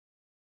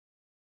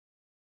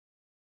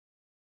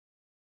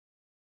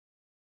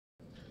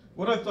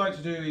What I'd like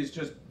to do is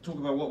just talk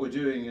about what we're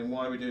doing and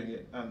why we're doing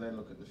it, and then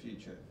look at the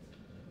future.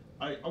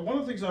 One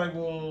of the things I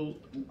will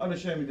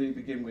unashamedly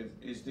begin with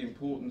is the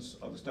importance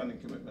of the standing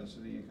commitments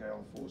of the UK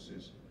Armed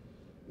Forces,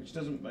 which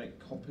doesn't make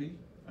copy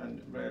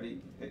and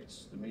rarely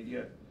hits the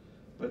media,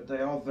 but they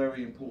are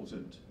very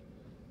important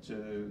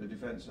to the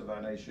defence of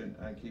our nation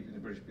and keeping the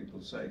British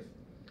people safe,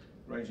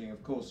 ranging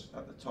of course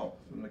at the top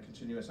from the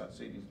continuous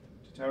at-sea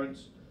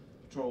deterrence,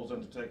 patrols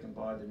undertaken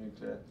by the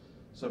nuclear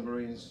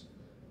submarines,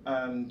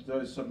 and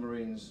those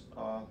submarines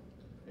are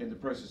in the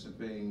process of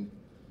being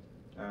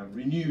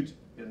renewed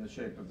in the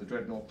shape of the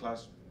Dreadnought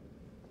class.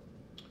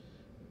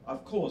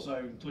 Of course, I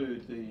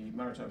include the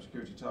maritime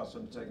security tasks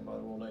undertaken by the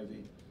Royal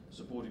Navy,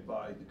 supported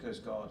by the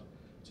Coast Guard,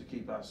 to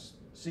keep our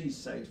seas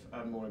safe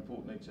and, more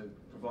importantly, to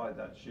provide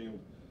that shield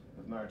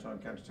of maritime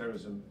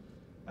counter-terrorism,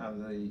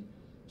 and the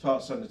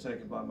tasks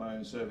undertaken by my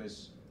own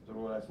service, the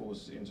Royal Air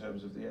Force, in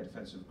terms of the air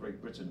defence of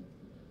Great Britain.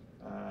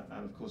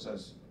 And of course,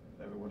 as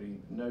everybody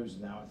knows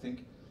now, I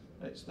think,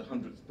 it's the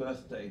 100th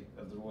birthday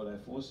of the Royal Air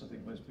Force. I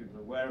think most people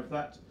are aware of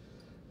that.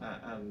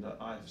 And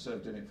I have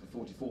served in it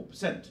for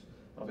 44%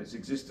 of its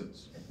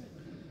existence.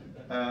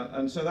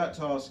 And so that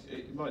task,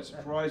 it might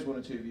surprise one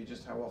or two of you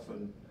just how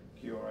often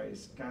QRA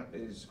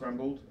is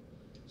scrambled,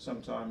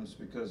 sometimes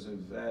because of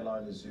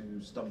airliners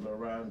who stumble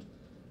around,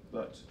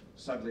 but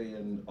sadly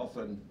and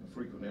often and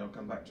frequently I'll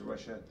come back to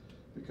Russia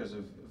because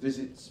of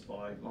visits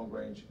by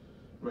long-range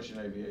Russian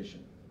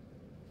aviation.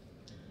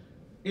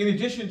 In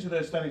addition to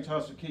their standing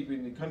task of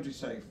keeping the country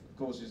safe, of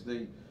course, is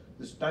the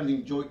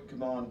Standing Joint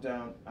Command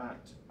down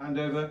at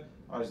Andover.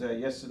 I was there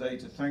yesterday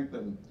to thank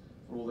them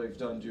for all they've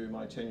done during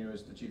my tenure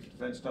as the Chief of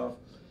Defence Staff.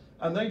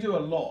 And they do a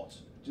lot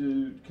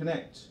to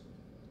connect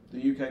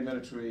the UK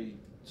military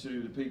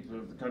to the people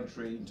of the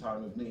country in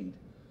time of need.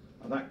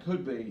 And that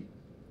could be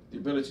the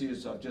ability,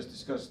 as I've just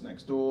discussed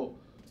next door,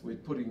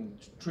 with putting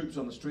troops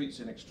on the streets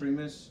in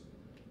extremis,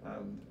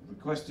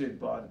 requested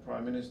by the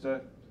Prime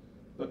Minister.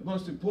 But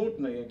most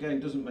importantly, again,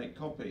 doesn't make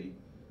copy,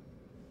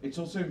 it's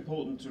also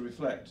important to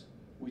reflect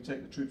we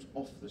take the troops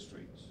off the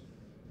streets.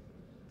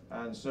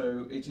 And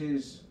so it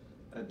is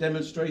a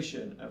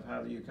demonstration of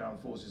how the UK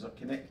Armed Forces are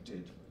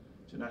connected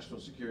to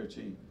national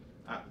security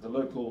at the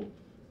local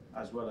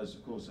as well as,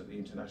 of course, at the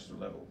international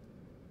level.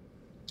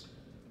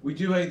 We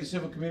do aid the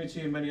civil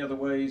community in many other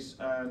ways,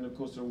 and of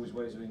course there are always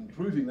ways of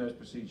improving those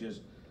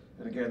procedures,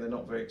 and again they're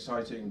not very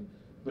exciting,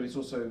 but it's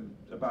also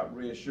about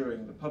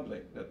reassuring the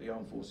public that the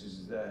Armed Forces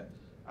is there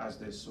as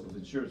this sort of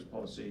insurance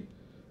policy,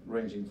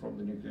 ranging from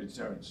the nuclear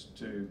deterrence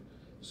to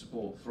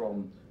support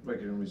from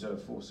regular and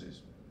reserve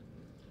forces.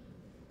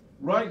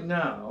 Right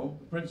now,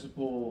 the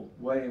principal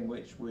way in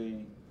which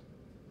we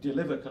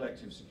deliver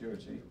collective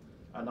security,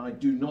 and I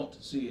do not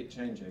see it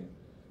changing,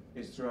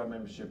 is through our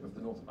membership of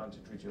the North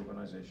Atlantic Treaty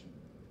Organisation.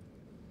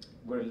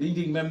 We're a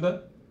leading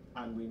member,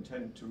 and we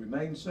intend to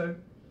remain so.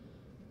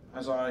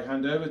 As I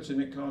hand over to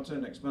Nick Carter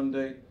next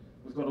Monday,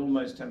 we've got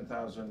almost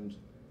 10,000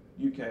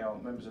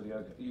 members of the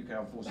UK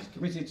Armed Forces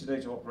committed to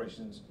NATO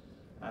operations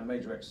and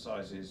major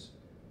exercises,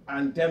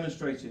 and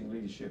demonstrating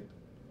leadership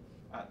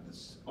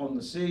on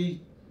the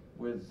sea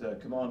with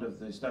command of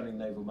the Standing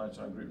Naval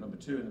Maritime Group No.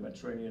 2 in the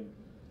Mediterranean,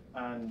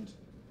 and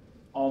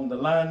on the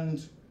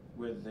land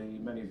with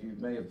many of you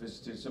may have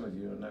visited, some of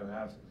you I know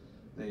have,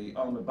 the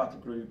Armoured Battle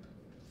Group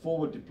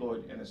forward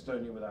deployed in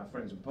Estonia with our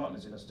friends and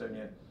partners in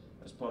Estonia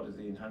as part of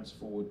the Enhanced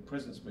Forward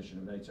Presence mission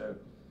of NATO,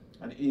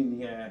 and in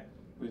the air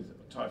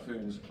with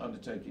Typhoons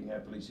undertaking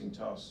air policing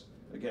tasks,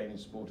 again in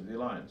support of the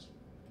alliance.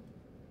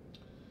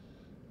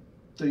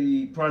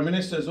 The Prime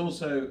Minister has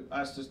also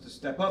asked us to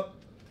step up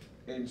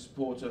in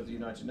support of the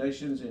United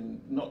Nations,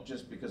 not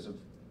just because of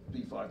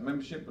P5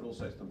 membership, but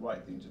also it's the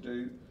right thing to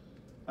do.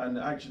 And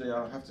actually,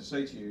 I have to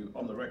say to you,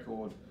 on the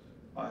record,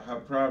 how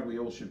proud we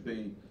all should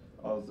be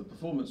of the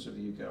performance of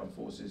the UK Armed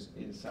Forces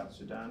in South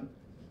Sudan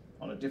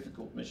on a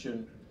difficult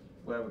mission,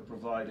 where we're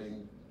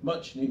providing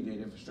much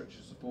needed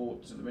infrastructure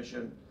support to the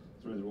mission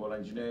through the Royal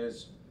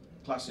Engineers,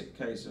 classic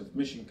case of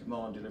mission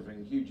command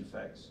delivering huge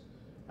effects,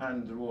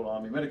 and the Royal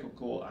Army Medical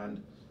Corps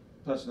and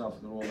personnel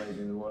from the Royal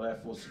Navy and the Royal Air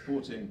Force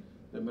supporting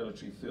the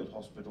military field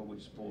hospital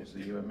which supports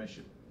the UN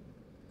mission.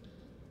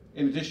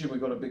 In addition,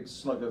 we've got a big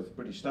slug of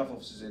British staff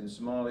officers in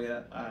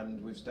Somalia,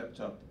 and we've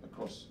stepped up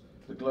across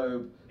the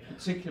globe,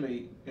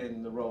 particularly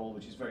in the role,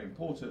 which is very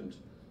important,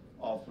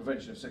 of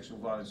prevention of sexual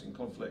violence in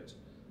conflict,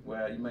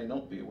 where you may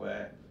not be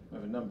aware, we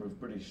have a number of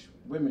British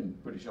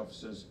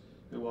officers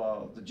who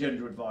are the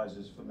gender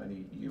advisors for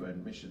many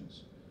UN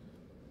missions.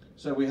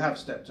 So we have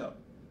stepped up.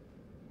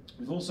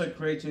 We've also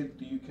created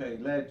the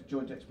UK-led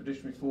Joint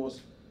Expeditionary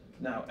Force,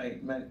 now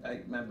eight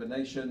member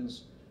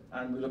nations,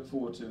 and we look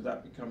forward to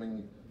that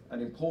becoming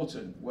an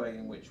important way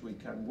in which we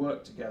can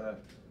work together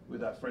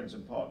with our friends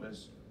and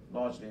partners,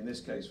 largely in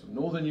this case from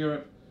Northern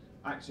Europe,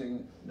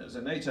 acting as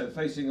a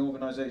NATO-facing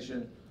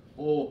organisation,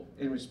 or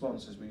in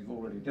response, as we've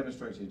already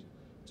demonstrated,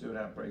 to an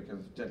outbreak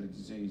of deadly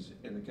disease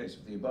in the case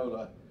of the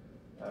Ebola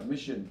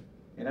mission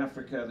in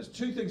Africa. There's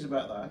two things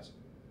about that,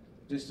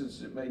 distance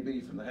as it may be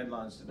from the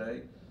headlines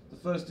today. The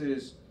first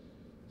is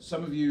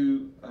Some of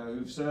you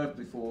who've served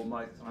before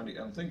might find it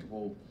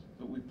unthinkable,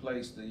 but we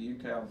placed the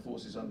UK Armed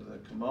Forces under the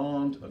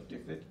command of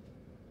DFID,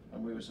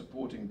 and we were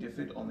supporting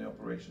DFID on the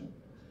operation.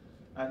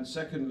 And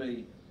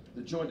secondly,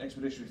 the Joint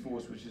Expeditionary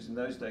Force, which is in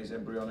those days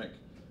embryonic,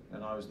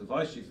 and I was the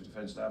Vice Chief of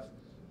Defence Staff,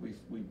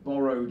 we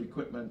borrowed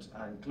equipment,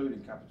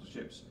 including capital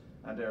ships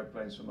and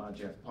aeroplanes from our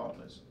JEF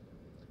partners.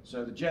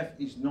 So the JEF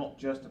is not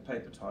just a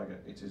paper tiger,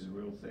 it is a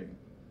real thing.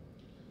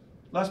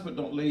 Last but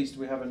not least,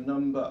 we have a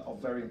number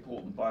of very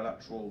important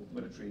bilateral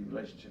military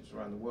relationships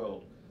around the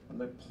world. And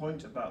the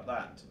point about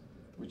that,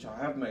 which I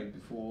have made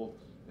before,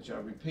 which I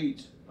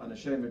repeat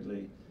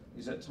unashamedly,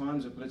 is at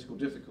times of political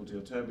difficulty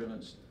or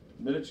turbulence,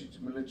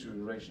 military-to-military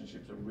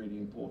relationships are really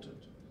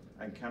important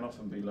and can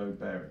often be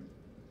load-bearing.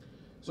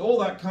 So all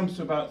that comes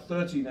to about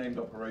 30 named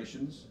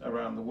operations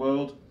around the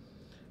world,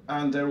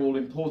 and they're all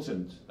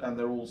important and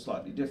they're all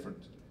slightly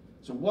different.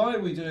 So why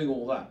are we doing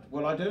all that?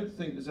 Well, I don't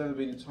think there's ever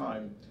been a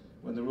time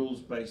when the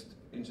rules-based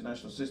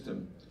international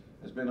system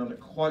has been under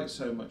quite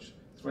so much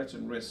threat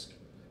and risk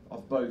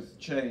of both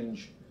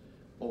change,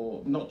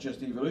 or not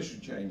just evolutionary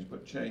change,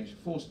 but change,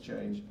 forced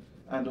change,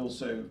 and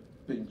also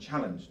being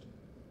challenged.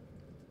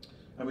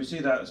 And we see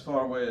that as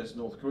far away as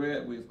North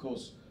Korea. We, of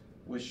course,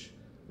 wish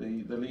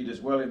the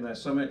leaders well in their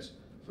summit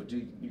for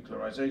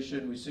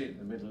denuclearization. We see it in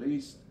the Middle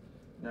East.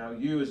 Now,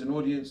 you as an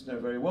audience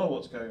know very well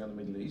what's going on in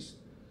the Middle East,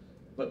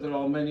 but there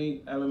are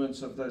many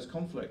elements of those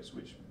conflicts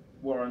which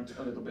warrant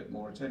a little bit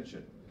more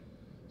attention.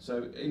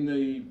 So in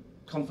the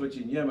conflict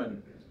in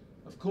Yemen,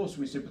 of course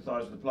we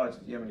sympathise with the plight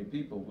of the Yemeni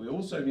people. We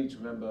also need to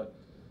remember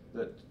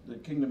that the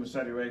Kingdom of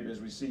Saudi Arabia has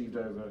received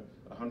over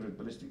 100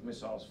 ballistic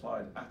missiles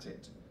fired at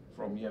it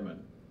from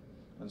Yemen.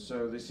 And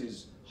so this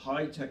is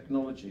high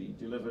technology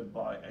delivered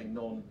by a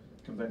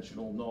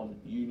non-conventional,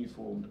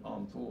 non-uniformed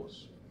armed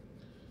force.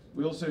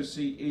 We also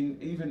see,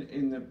 even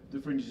in the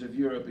fringes of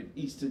Europe, in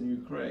eastern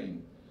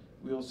Ukraine,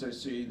 we also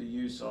see the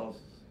use of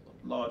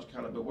large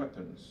caliber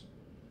weapons,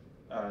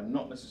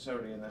 not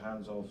necessarily in the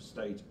hands of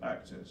state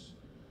actors.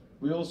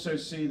 We also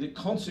see the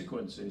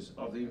consequences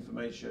of the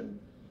information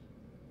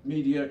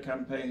media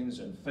campaigns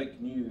and fake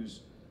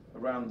news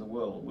around the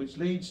world, which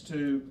leads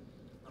to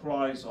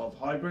cries of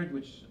hybrid,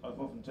 which I've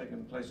often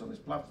taken place on this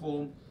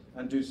platform,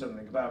 and do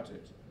something about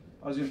it.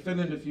 I was in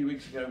Finland a few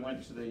weeks ago and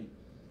went to the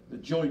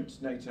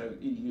joint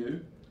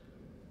NATO-EU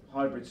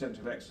Hybrid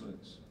Centre of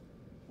Excellence,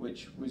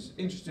 which was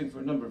interesting for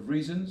a number of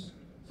reasons.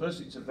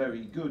 First, it's a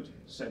very good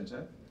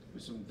centre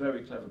with some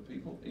very clever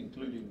people,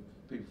 including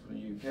people from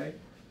the UK.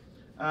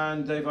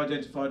 And they've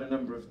identified a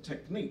number of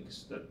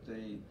techniques that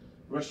the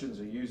Russians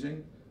are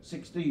using.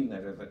 16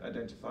 they've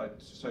identified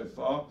so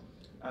far.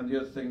 And the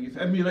other thing, if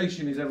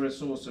emulation is ever a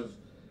source of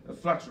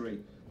flattery,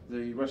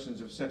 the Russians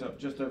have set up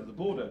just over the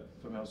border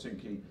from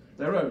Helsinki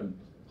their own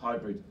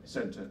hybrid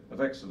centre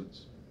of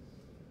excellence.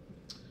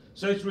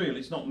 So it's real,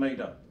 it's not made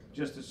up.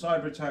 Just as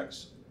cyber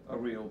attacks are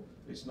real,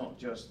 it's not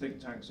just think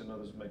tanks and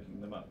others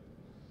making them up.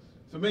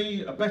 For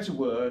me, a better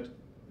word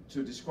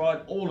to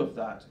describe all of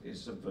that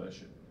is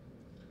subversion.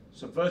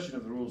 Subversion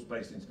of the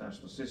rules-based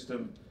international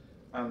system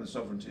and the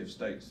sovereignty of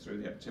states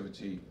through the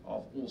activity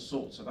of all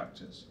sorts of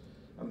actors.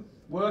 And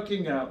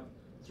working out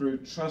through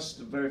trust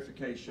and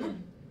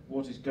verification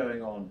what is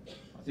going on,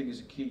 I think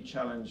is a key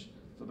challenge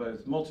for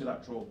both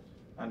multilateral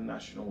and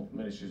national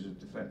ministries of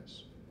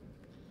defence.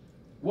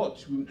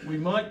 What we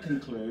might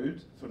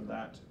conclude from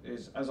that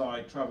is, as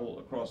I travel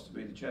across to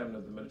be the chairman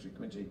of the Military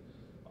Committee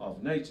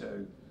of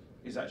NATO,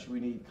 is actually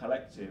we need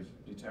collective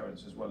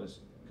deterrence as well as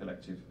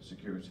collective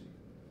security.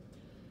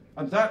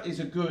 And that is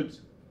a good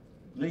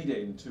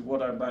lead-in to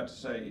what I'm about to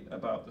say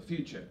about the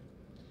future.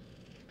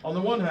 On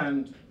the one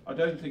hand, I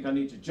don't think I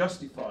need to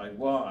justify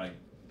why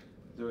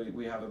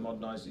we have a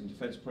modernising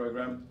defence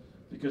programme,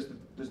 because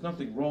there's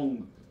nothing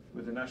wrong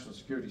with the National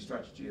Security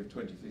Strategy of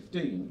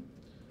 2015.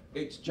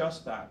 It's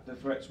just that the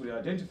threats we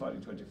identified in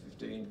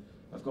 2015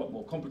 have got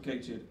more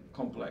complicated,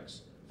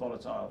 complex,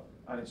 volatile,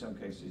 and in some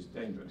cases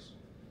dangerous.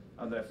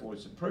 And therefore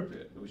it's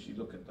appropriate that we should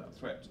look at that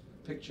threat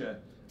picture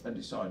and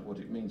decide what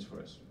it means for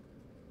us.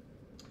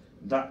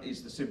 That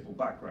is the simple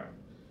background.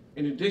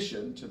 In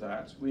addition to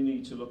that, we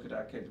need to look at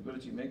our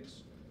capability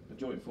mix, the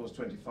Joint Force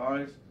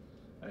 25,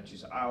 which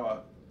is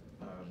our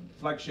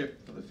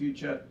flagship for the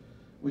future,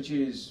 which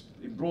is,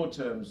 in broad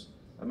terms,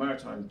 a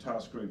maritime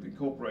task group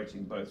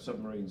incorporating both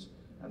submarines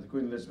and the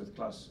Queen Elizabeth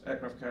class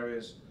aircraft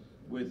carriers,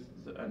 with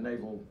a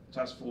naval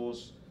task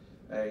force,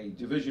 a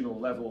divisional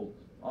level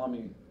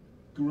army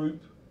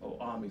group, or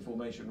army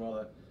formation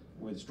rather,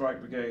 with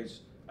strike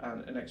brigades,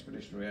 and an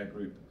expeditionary air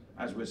group,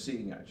 as we're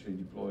seeing actually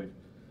deployed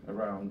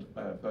around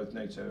both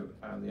NATO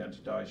and the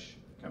anti-Daesh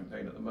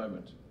campaign at the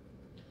moment.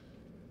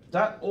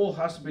 That all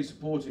has to be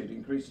supported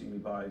increasingly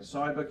by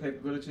cyber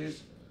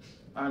capabilities,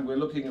 and we're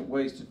looking at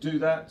ways to do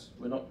that.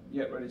 We're not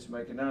yet ready to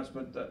make an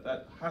announcement.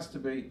 That has to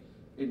be,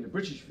 in the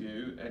British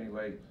view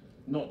anyway,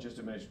 not just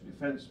a Ministry of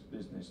Defence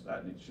business,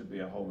 that it should be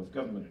a whole of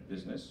government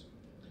business.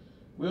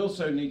 We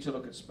also need to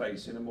look at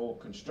space in a more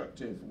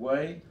constructive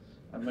way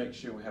and make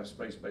sure we have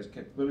space-based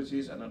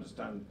capabilities and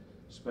understand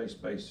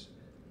space-based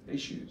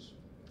issues.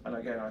 And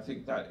again, I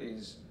think that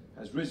has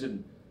has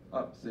risen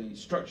up the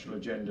structural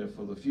agenda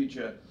for the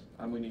future,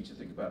 and we need to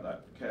think about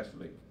that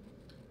carefully.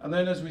 And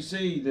then as we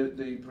see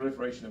the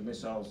proliferation of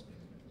missiles,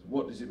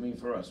 what does it mean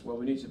for us? Well,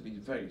 we need to be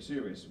very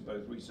serious in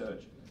both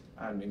research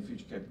and in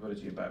future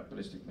capability about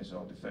ballistic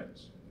missile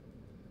defence.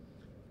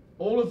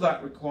 All of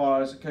that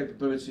requires a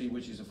capability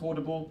which is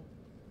affordable,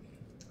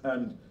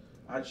 and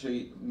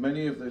actually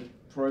many of the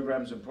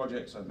programs and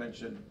projects I've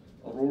mentioned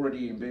are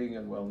already in being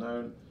and well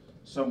known.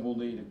 Some will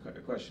need a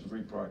question of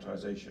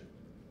reprioritisation.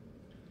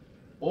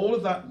 All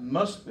of that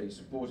must be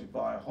supported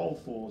by a whole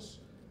force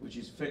which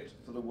is fit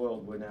for the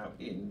world we're now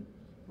in,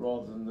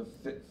 rather than the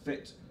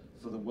fit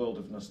for the world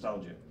of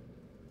nostalgia.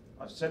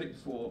 I've said it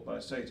before, but I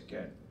say it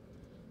again.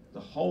 The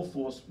whole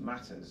force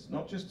matters,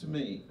 not just to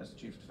me as the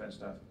Chief of Defence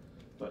Staff,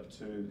 but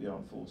to the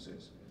armed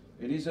forces.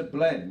 It is a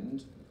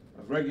blend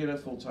of regular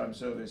full-time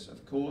service,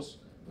 of course,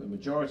 the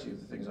majority of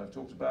the things I've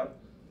talked about,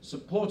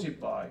 supported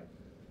by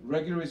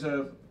regular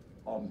reserve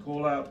on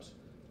call-out,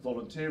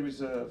 volunteer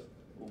reserve,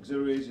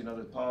 auxiliaries in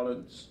other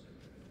parlance,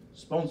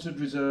 sponsored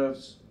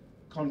reserves,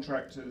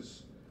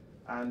 contractors,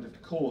 and of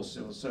course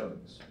civil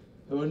servants,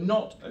 who are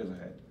not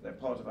overhead, they're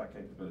part of our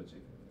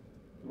capability.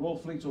 The Royal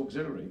Fleet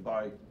Auxiliary,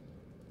 by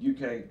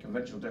UK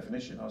conventional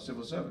definition, are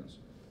civil servants.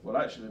 Well,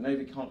 actually the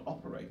Navy can't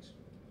operate,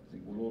 I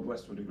think Lord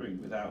West would agree,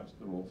 without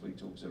the Royal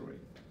Fleet Auxiliary.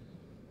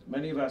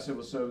 Many of our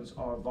civil servants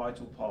are a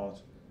vital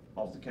part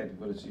of the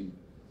capability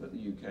that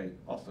the UK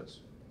offers.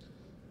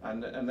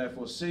 And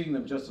therefore seeing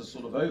them just as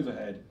sort of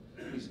overhead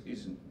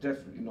is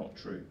definitely not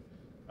true.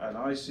 And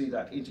I see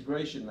that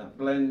integration, that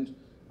blend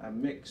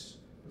and mix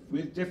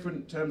with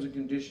different terms and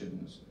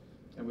conditions,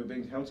 and we're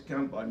being held to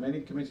account by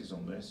many committees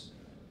on this.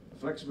 A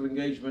flexible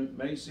engagement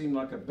may seem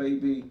like a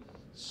baby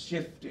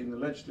shift in the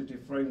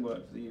legislative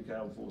framework for the UK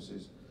Armed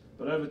Forces,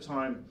 but over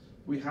time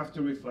we have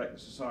to reflect the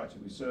society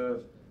we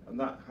serve, and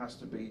that has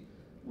to be,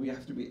 we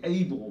have to be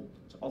able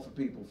to offer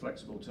people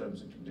flexible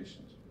terms and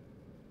conditions.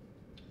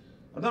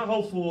 And that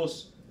whole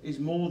force is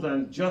more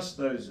than just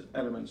those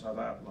elements I've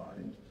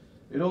outlined.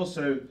 It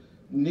also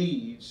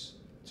needs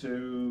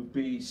to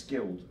be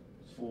skilled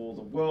for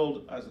the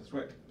world as the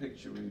threat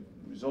picture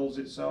resolves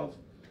itself.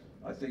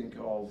 I think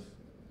of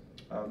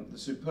the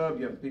superb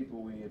young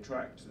people we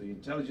attract to the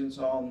intelligence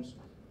arms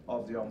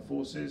of the armed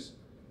forces.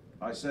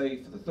 I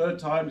say for the third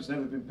time, it's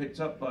never been picked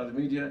up by the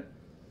media,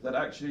 that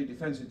actually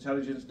defence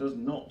intelligence does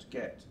not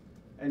get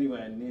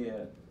anywhere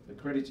near the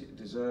credit it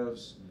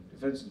deserves.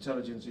 Defence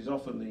intelligence is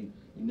often the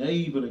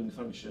enabling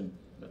function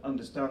that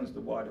understands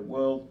the wider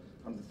world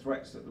and the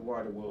threats that the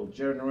wider world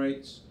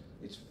generates.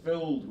 It's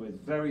filled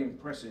with very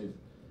impressive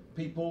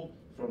people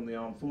from the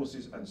armed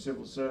forces and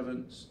civil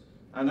servants,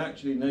 and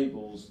actually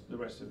enables the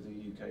rest of the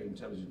UK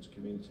intelligence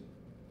community.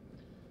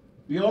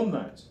 Beyond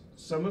that,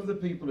 some of the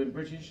people in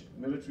British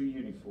military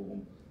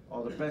uniform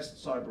are the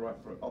best cyber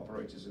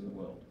operators in the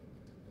world.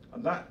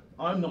 And that,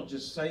 I'm not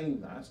just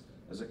saying that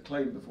as a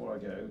claim before I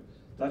go,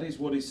 that is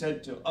what is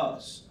said to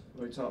us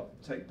when we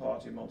take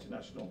part in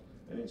multinational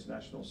and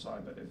international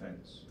cyber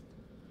events.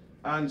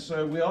 And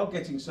so we are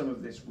getting some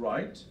of this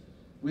right.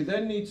 We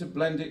then need to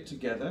blend it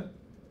together,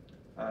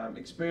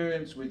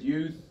 experience with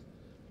youth,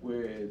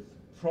 with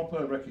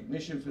proper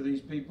recognition for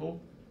these people,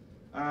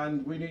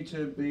 and we need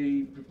to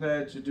be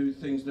prepared to do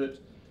things that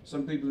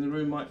some people in the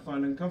room might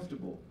find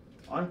uncomfortable.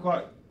 I'm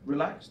quite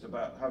relaxed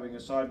about having a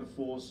cyber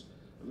force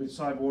with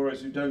cyber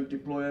warriors who don't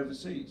deploy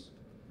overseas.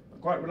 I'm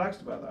quite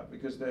relaxed about that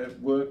because their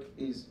work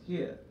is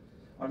here.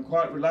 I'm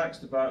quite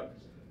relaxed about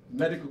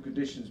medical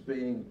conditions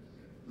being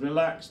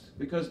relaxed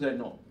because they're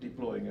not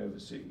deploying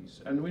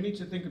overseas. And we need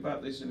to think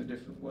about this in a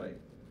different way.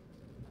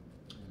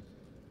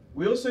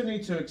 We also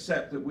need to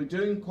accept that we're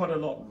doing quite a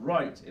lot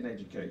right in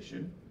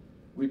education.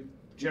 We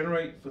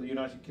generate for the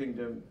United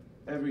Kingdom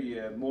every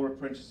year more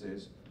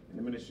apprentices in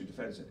the Ministry of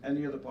Defence than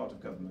any other part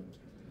of government,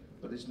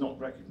 but it's not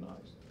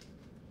recognised.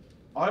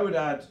 I would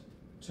add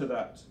to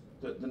that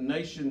that the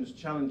nation's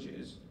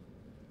challenges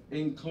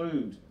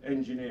include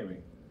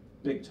engineering,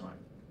 big time.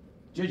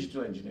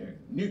 Digital engineering,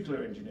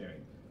 nuclear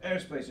engineering,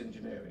 aerospace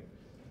engineering,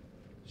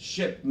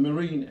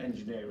 marine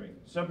engineering,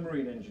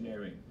 submarine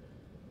engineering,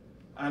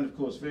 and of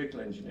course vehicle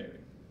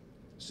engineering.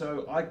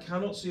 So I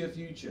cannot see a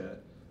future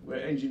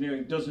where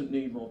engineering doesn't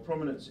need more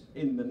prominence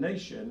in the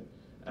nation,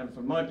 and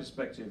from my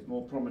perspective,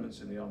 more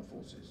prominence in the armed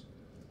forces.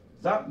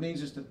 That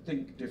means us to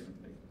think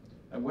differently.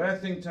 And where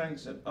think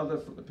tanks and other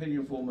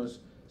opinion formers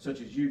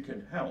such as you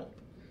can help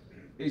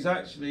is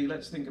actually,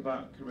 let's think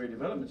about career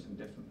development in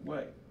a different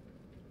way.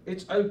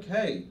 It's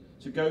okay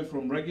to go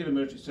from regular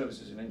military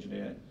service as an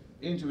engineer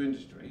into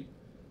industry,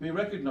 be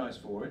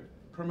recognised for it,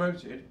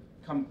 promoted,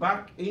 come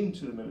back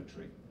into the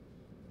military,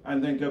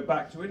 and then go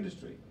back to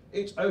industry.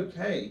 It's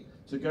okay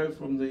to go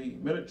from the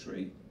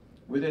military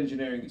with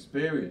engineering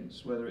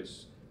experience, whether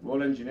it's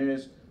Royal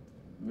Engineers,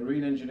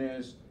 Marine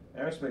Engineers,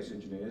 Aerospace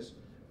Engineers,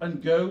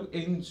 and go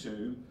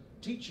into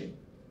teaching,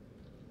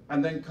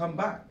 and then come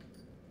back.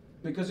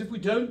 Because if we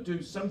don't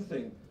do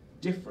something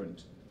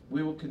different,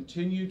 we will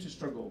continue to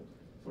struggle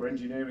for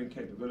engineering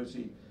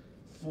capability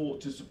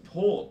to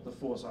support the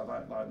force I've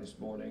outlined this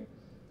morning.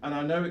 And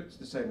I know it's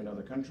the same in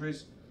other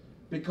countries.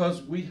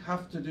 because we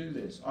have to do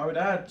this. I would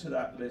add to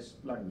that list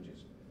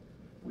languages.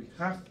 We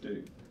have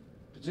to,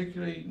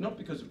 particularly not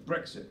because of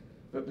Brexit,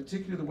 but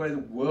particularly the way the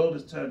world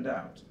has turned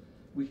out.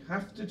 We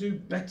have to do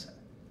better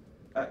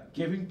at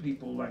giving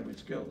people language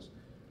skills.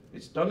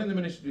 It's done in the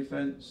Ministry of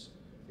Defence.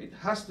 It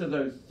has to,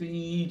 though,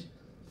 feed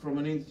from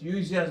an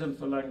enthusiasm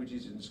for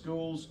languages in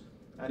schools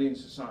and in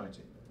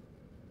society.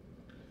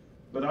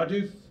 But I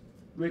do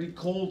really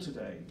call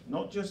today,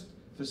 not just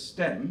for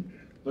STEM,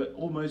 but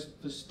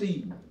almost for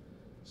STEAM.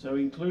 So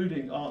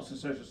including arts and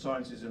social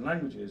sciences and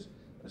languages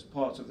as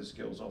part of the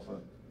skills offer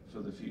for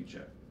the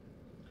future.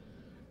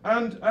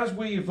 And as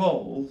we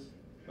evolve,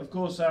 of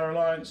course, our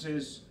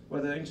alliances,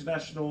 whether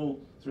international,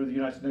 through the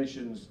United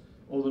Nations,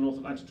 or the North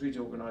Atlantic Treaty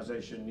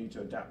Organisation, need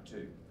to adapt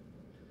to.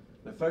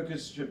 The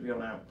focus should be on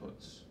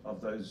outputs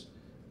of those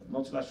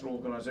multilateral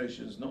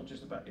organisations, not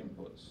just about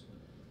inputs.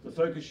 The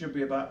focus should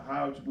be about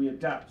how we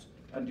adapt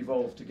and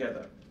evolve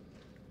together.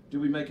 Do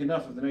we make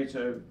enough of the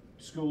NATO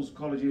schools,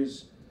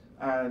 colleges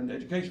and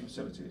education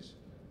facilities?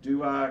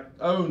 Do our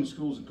own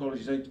schools and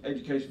colleges,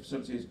 education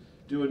facilities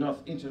do enough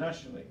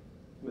internationally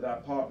with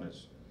our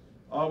partners?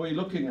 Are we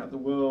looking at the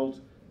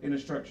world in a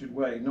structured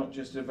way, not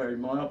just a very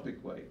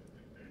myopic way?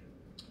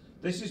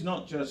 This is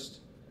not just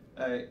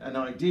an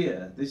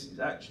idea, this is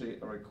actually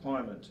a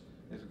requirement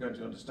if we're going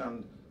to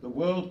understand the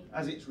world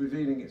as it's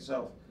revealing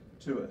itself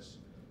to us.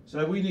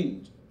 So we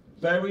need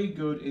very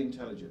good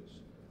intelligence,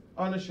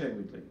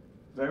 unashamedly,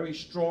 very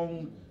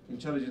strong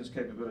intelligence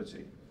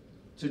capability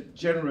to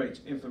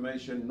generate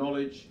information,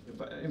 knowledge,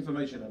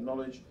 information and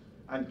knowledge,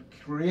 and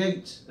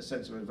create a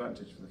sense of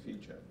advantage for the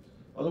future.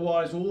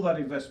 Otherwise, all that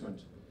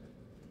investment,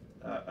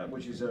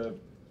 which is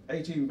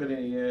 18 billion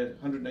a year,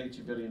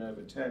 180 billion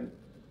over 10,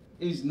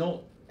 is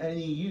not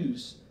any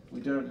use.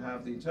 We don't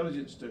have the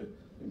intelligence to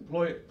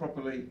employ it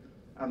properly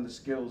and the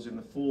skills in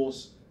the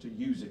force to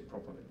use it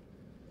properly.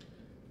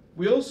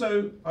 We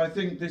also, I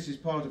think this is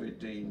part of it,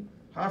 Dean,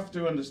 have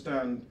to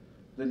understand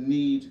the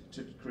need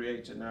to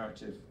create a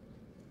narrative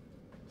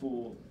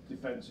for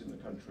defence in the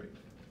country.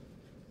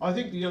 I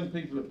think the young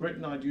people of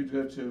Britain, I do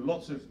go to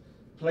lots of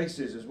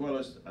places as well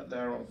as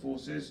their armed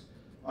forces.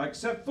 I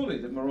accept fully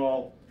that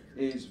morale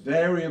is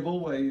variable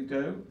where you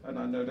go, and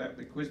I no doubt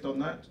be quizzed on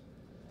that,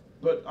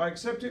 but I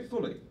accept it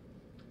fully.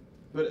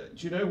 But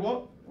do you know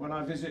what? When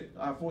I visit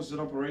our forces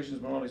and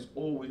operations, morale is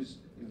always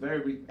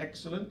invariably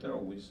excellent. There are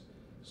always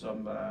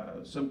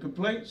some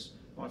complaints.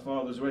 My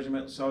father's a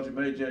regimental sergeant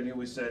major, and he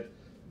always said,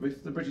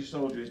 if the British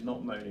soldier is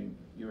not moaning,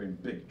 you're in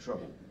big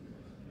trouble.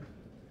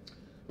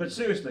 But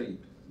seriously,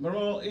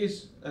 morale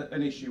is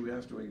an issue we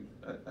have to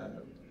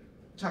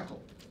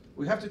tackle.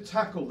 We have to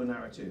tackle the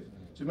narrative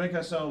to make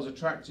ourselves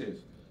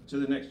attractive to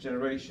the next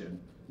generation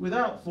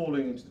without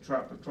falling into the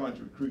trap of trying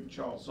to recruit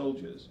child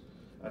soldiers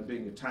and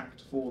being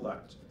attacked for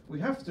that. We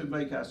have to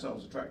make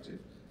ourselves attractive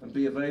and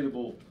be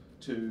available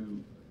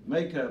to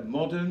make a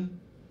modern,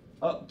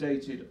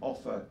 updated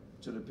offer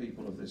to the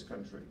people of this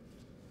country.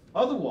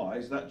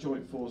 Otherwise, that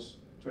Joint Force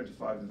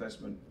 25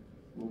 investment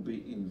will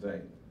be in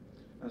vain.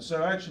 And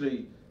so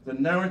actually, the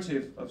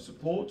narrative of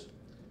support,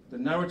 the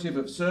narrative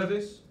of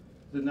service,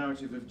 the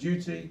narrative of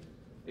duty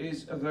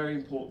is a very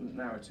important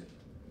narrative.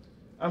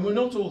 And we're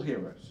not all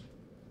heroes.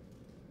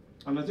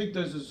 And I think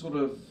there's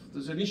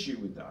an issue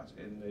with that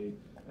in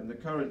the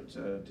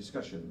current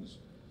discussions.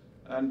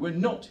 And we're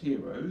not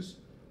heroes,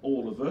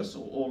 all of us,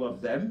 or all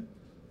of them,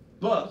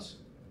 but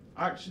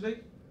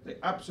actually,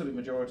 the absolute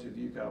majority of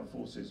the UK Armed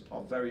Forces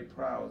are very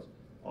proud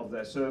of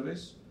their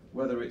service,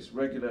 whether it's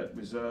regular,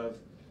 reserve,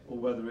 or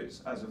whether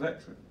it's as a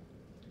veteran.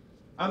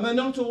 And they're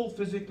not all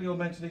physically or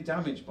mentally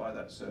damaged by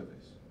that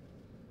service.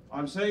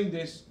 I'm saying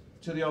this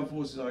to the armed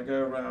forces I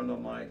go around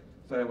on my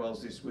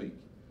farewells this week.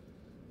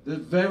 The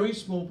very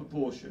small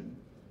proportion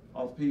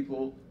of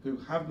people who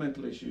have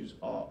mental issues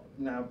are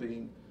now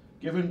being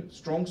given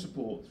strong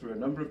support through a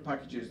number of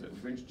packages that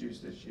we've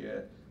introduced this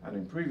year and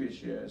in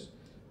previous years,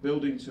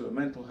 building to a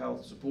mental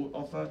health support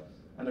offer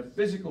and a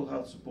physical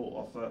health support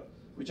offer,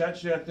 which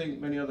actually I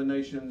think many other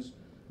nations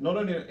not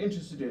only are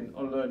interested in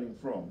or learning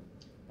from.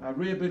 Our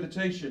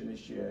rehabilitation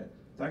this year,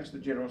 thanks to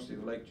the generosity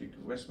of the late Duke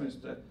of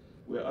Westminster,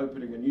 we're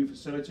opening a new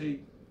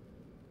facility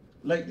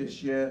late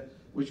this year,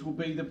 which will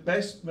be the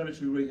best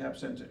military rehab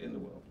centre in the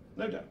world,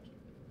 no doubt.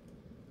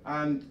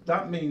 And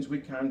that means we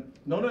can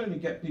not only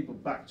get people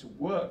back to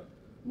work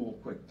more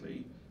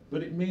quickly,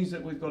 but it means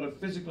that we've got a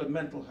physical and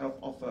mental health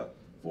offer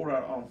for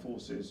our armed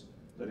forces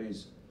that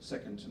is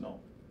second to none.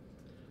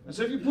 And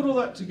so if you put all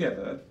that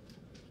together,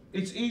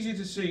 it's easy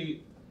to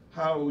see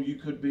how you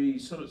could be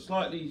sort of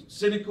slightly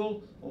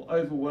cynical or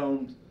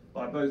overwhelmed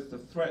by both the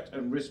threat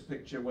and risk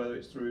picture, whether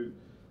it's through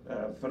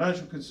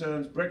financial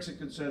concerns, Brexit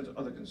concerns, or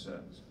other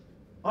concerns.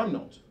 I'm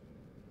not.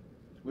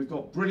 We've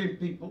got brilliant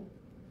people.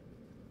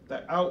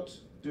 They're out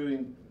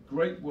doing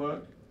great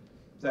work.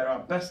 They're our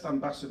best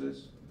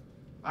ambassadors,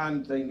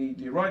 and they need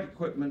the right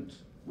equipment,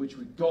 which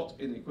we've got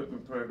in the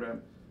equipment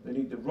programme. They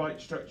need the right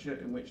structure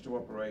in which to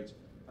operate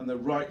and the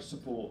right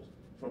support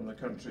from the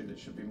country that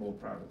should be more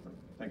proud of them.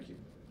 Thank you.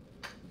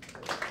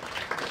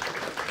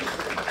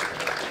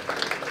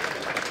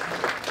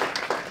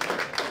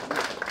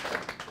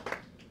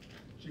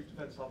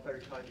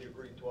 very kindly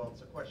agreed to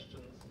answer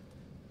questions.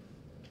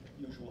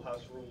 Usual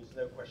house rules,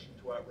 no question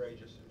too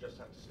outrageous, you just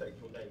have to state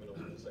your name and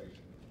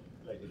organisation.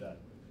 Lady Dan.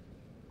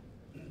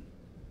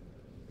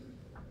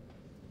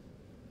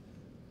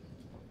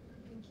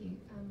 Thank you.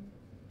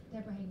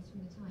 Deborah Haynes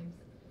from The Times.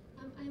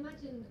 I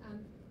imagine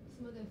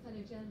some other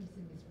fellow journalists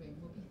in this room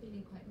will be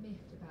feeling quite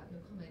miffed about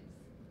your comments,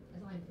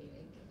 as I'm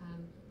feeling,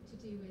 to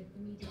do with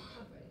the media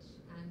coverage.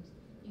 And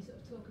you sort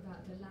of talk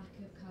about the lack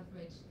of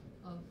coverage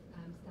of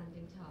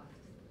standing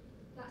tasks.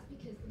 That's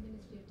because the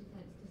Ministry of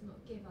Defence does not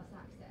give us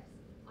access.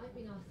 I've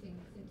been asking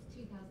since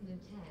 2010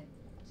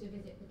 to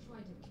visit the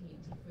Trident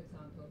community, for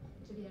example,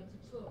 to be able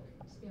to talk,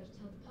 to be able to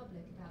tell the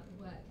public about the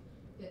work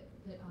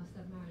that our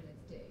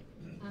submariners do.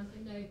 I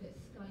know that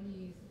Sky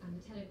News and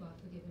the Telegraph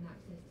were given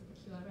access to the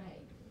QRA,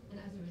 and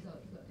as a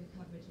result you've got good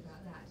coverage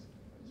about that.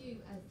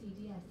 You, as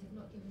CDS, have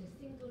not given a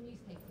single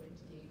newspaper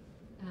interview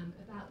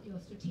about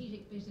your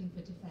strategic vision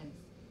for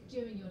defence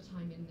during your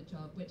time in the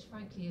job, which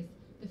frankly is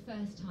the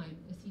first time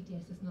a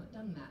CDS has not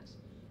done that.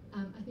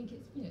 I think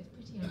it's it's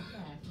pretty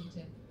unfair for you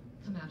to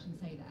come out and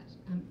say that.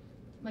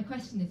 My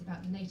question is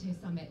about the NATO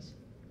summit.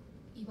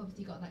 You've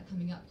obviously got that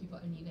coming up. You've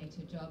got a new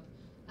NATO job.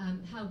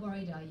 How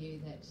worried are you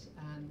that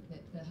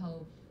that the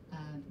whole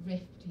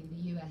rift between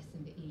the US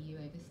and the EU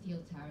over steel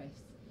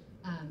tariffs,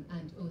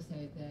 and also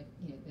the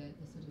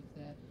sort of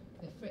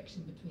the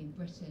friction between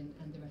Britain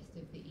and the rest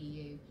of the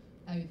EU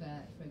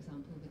over, for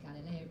example, the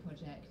Galileo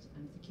project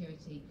and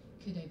security,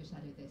 could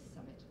overshadow this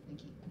summit?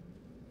 Thank you.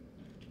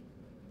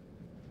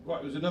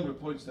 Right, there's a number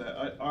of points there.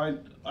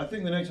 I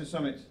think the NATO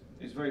summit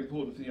is very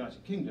important for the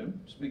United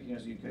Kingdom, speaking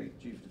as UK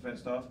Chief of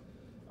Defence Staff,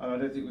 and I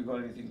don't think we've got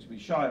anything to be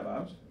shy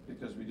about,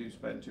 because we do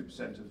spend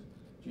 2% of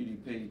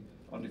GDP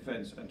on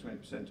defence and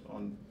 20%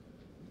 on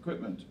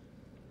equipment,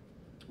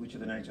 which are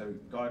the NATO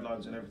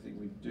guidelines, and everything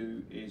we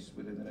do is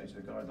within the NATO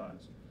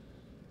guidelines.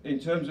 In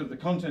terms of the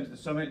content of the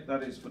summit,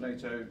 that is for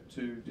NATO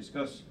to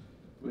discuss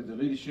with the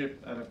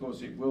leadership, and of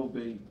course it will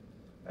be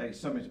a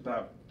summit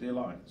about the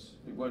alliance.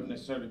 It won't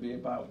necessarily be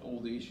about all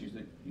the issues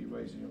that you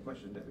raised in your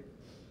question, Debbie.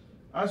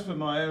 As for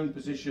my own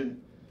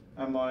position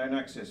and my own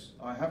access,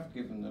 I have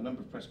given a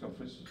number of press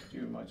conferences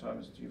during my time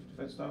as Chief of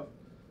Defence Staff,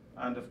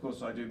 and of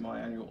course I do my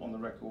annual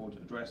on-the-record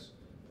address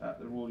at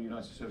the Royal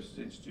United Services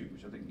Institute,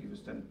 which I think you've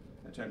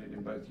attended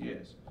in both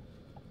years.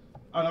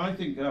 And I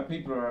think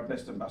people are our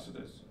best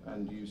ambassadors,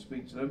 and you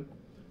speak to them.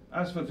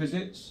 As for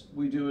visits,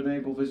 we do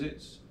enable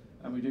visits,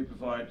 and we do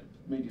provide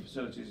media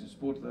facilities in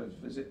support of those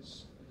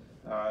visits.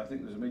 I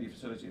think there was a media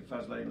facility at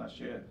Faslane last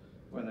year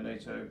when the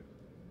NATO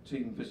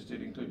team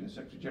visited, including the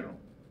Secretary General.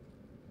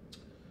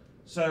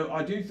 So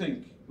I do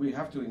think we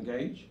have to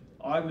engage.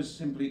 I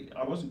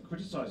wasn't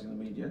criticising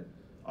the media,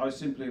 I was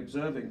simply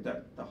observing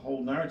that the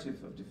whole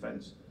narrative of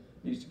defence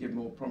needs to give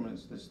more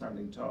prominence to the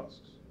standing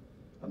tasks.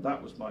 And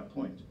that was my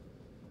point.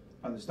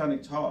 And the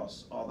standing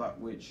tasks are that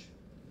which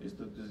is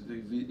the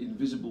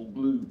invisible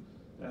glue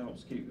that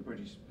helps keep the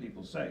British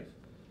people safe.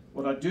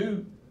 What I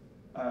do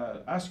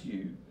ask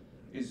you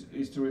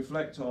is to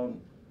reflect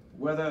on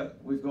whether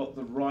we've got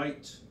the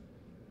right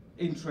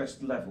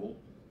interest level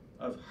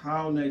of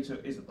how NATO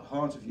is at the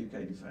heart of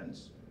UK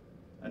defence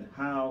and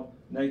how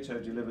NATO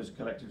delivers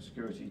collective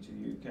security to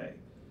the UK,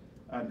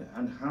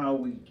 and how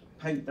we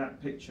paint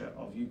that picture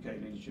of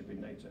UK leadership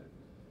in NATO.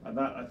 And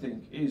that, I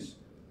think, is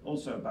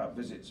also about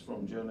visits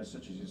from journalists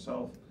such as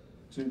yourself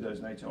to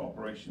those NATO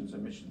operations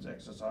and missions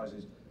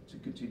exercises to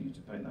continue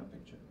to paint that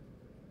picture.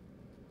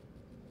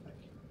 Thank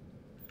you.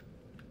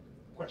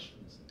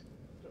 Questions?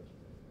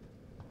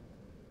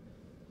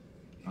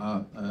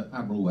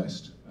 Admiral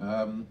West.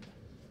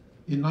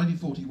 In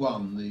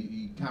 1941,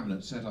 the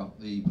Cabinet set up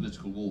the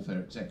Political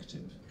Warfare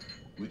Executive,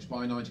 which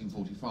by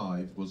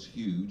 1945 was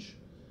huge.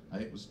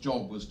 Its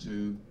job was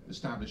to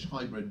establish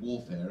hybrid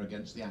warfare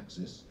against the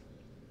Axis,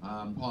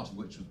 part of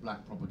which was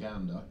black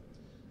propaganda.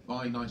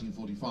 By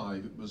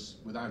 1945, it was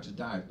without a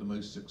doubt the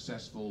most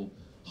successful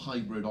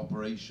hybrid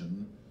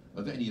operation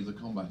of any of the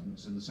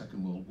combatants in the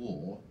Second World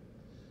War.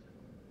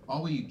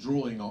 Are we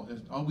drawing on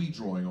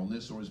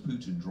this, or is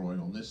Putin drawing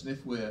on this? And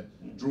if we're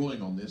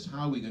drawing on this,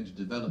 how are we going to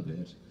develop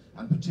it?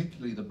 And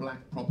particularly the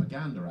black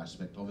propaganda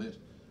aspect of it,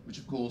 which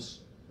of course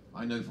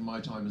I know from my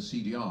time as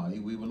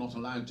CDI, we were not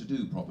allowed to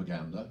do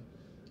propaganda.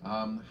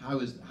 How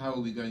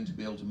are we going to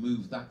be able to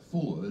move that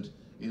forward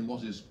in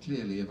what is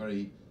clearly a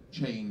very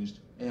changed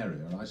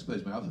area? And I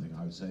suppose my other thing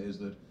I would say is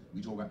that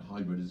we talk about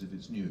hybrid as if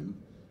it's new.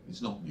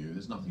 It's not new.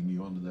 There's nothing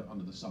new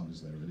under the sun,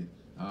 is there really?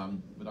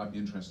 But I'd be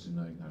interested in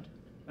knowing that.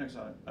 Thanks,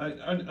 Alan.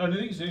 And I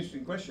think it's an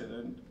interesting question,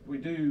 and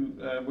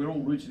we're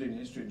all rooted in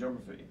history and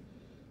geography,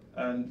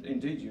 and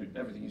indeed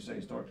everything you say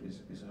historically is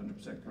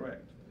 100%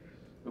 correct.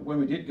 But when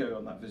we did go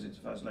on that visit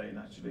to Faslane,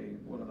 actually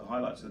one of the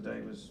highlights of the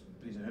day was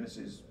Peter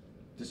Hennis's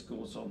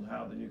discourse on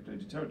how the nuclear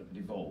deterrent had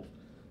evolved.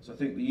 So I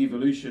think the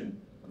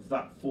evolution of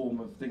that form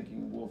of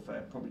thinking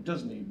warfare probably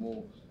does need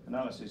more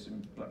analysis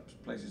in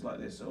places like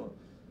this or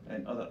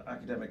in other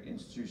academic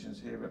institutions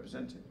here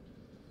represented.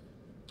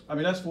 I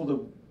mean, as for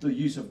the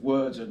use of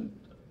words, and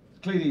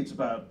clearly it's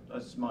about,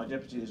 as my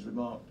deputy has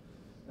remarked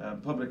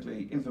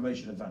publicly,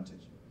 information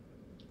advantage.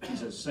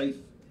 is a safe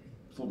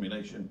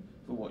formulation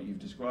for what you've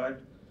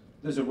described.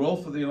 There's a role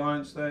for the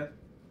alliance there.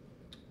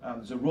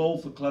 There's a role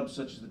for clubs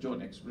such as the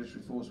Joint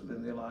Expeditionary Force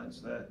within the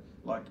alliance there,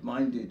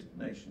 like-minded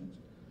nations.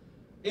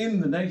 In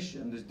the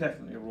nation, there's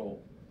definitely a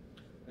role.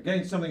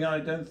 Again, something I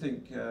don't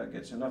think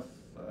gets enough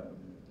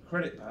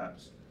credit,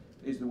 perhaps,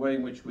 is the way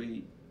in which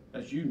we,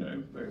 as you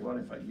know very well,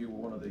 in fact you were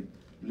one of the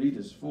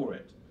leaders for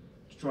it,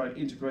 to try and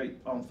integrate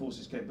armed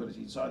forces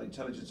capability inside the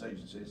intelligence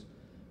agencies,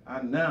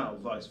 and now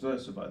vice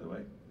versa, by the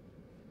way,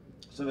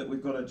 so that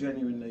we've got a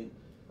genuinely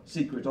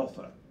secret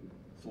offer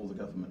for the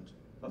government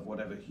of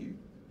whatever hue.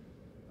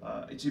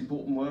 It's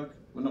important work.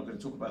 We're not going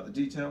to talk about the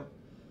detail,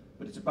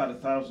 but it's about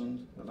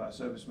 1,000 of our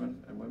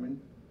servicemen and women,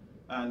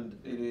 and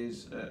it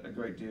is a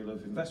great deal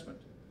of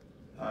investment.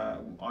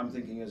 I'm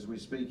thinking as we're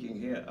speaking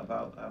here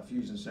about our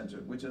fusion centre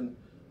at Witton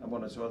and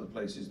one or two other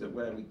places that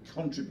where we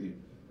contribute,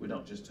 we're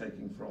not just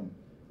taking from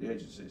the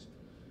agencies.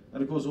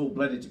 And of course all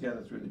blended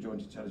together through the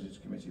Joint Intelligence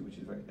Committee, which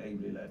is very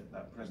ably led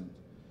at present.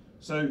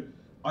 So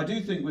I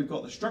do think we've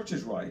got the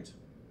structures right.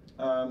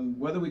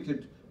 Whether we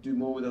could do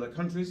more with other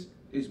countries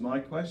is my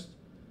quest.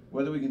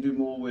 Whether we can do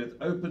more with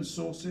open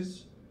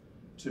sources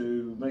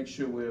to make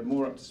sure we're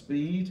more up to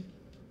speed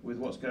with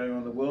what's going on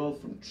in the world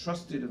from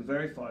trusted and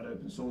verified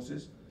open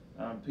sources,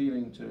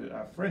 appealing to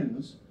our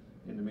friends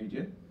in the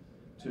media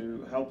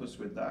to help us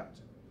with that,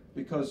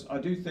 because I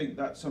do think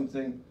that's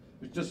something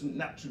which doesn't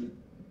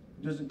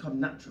come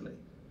naturally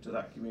to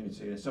that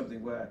community. It's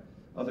something where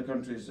other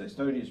countries,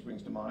 Estonia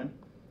springs to mind,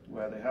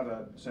 where they have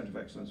a centre of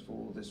excellence for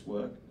all this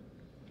work,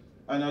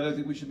 and I don't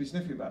think we should be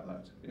sniffy about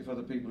that if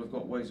other people have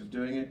got ways of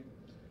doing it.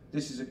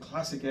 This is a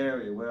classic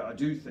area where I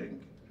do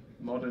think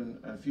modern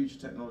and future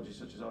technologies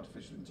such as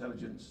artificial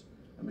intelligence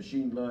and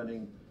machine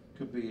learning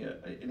could be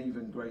an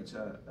even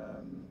greater,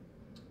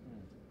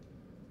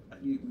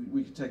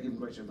 we could take even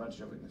greater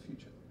advantage of it in the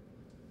future.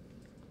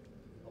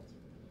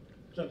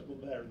 Gentleman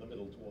there in the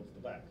middle towards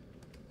the back.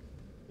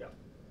 Yeah.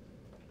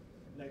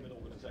 Name and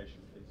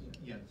organisation, please.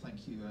 Yeah,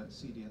 thank you.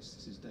 CDS,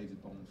 this is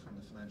David Bond from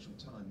the Financial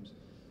Times.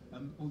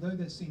 Although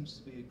there seems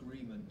to be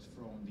agreement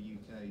from the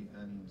UK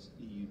and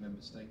EU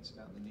member states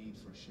about the need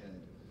for a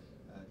shared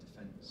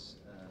defence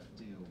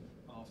deal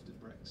after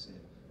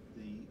Brexit,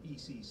 the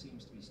EC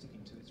seems to be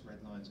sticking to its red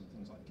lines on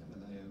things like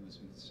Galileo, as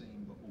we've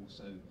seen, but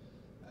also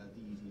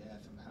the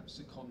EDF and perhaps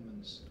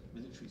secondments,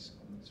 military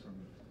secondments from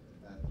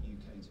the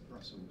UK to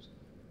Brussels.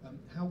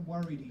 How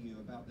worried are you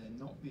about there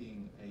not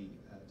being a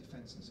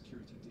defence and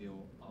security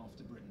deal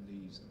after Britain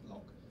leaves the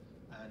bloc,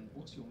 and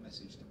what's your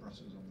message to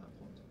Brussels on that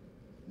point?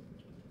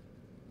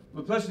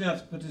 Well, personally,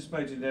 I've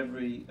participated in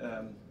every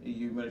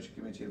EU Military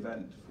Committee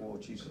event for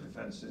Chiefs of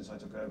Defence since I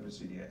took over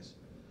CDS.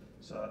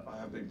 So I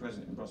have been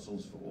present in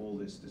Brussels for all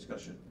this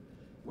discussion,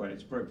 where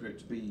it's appropriate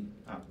to be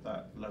at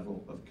that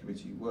level of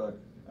committee work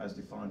as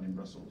defined in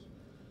Brussels.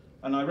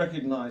 And I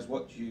recognise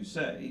what you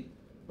say,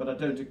 but I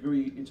don't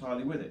agree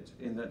entirely with it,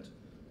 in that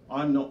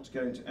I'm not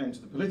going to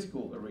enter the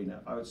political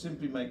arena. I would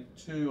simply make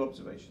two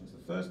observations.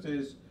 The first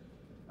is,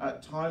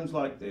 at times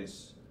like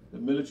this, the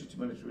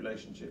military-to-military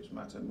relationships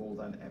matter more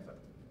than ever.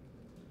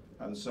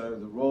 And so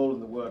the role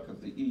and the work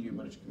of the EU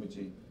Military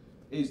Committee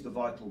is the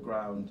vital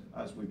ground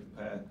as we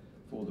prepare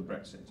for the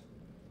Brexit.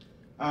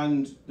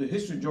 And the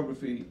history and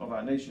geography of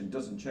our nation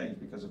doesn't change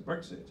because of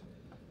Brexit,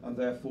 and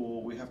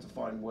therefore we have to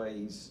find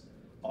ways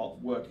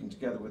of working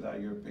together with our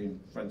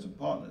European friends and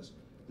partners.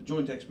 The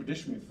Joint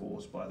Expeditionary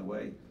Force, by the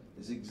way,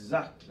 is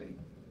exactly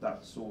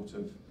that sort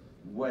of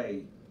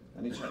way,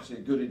 and it's actually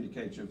a good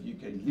indicator of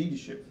UK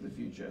leadership for the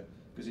future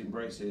because it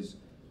embraces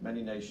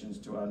many nations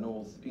to our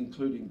north,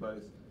 including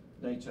both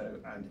NATO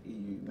and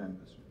EU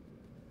members.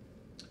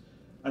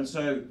 And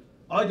so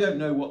I don't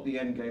know what the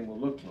end game will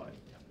look like.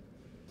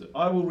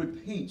 I will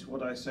repeat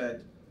what I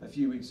said a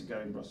few weeks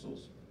ago in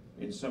Brussels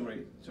in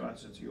summary to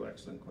answer to your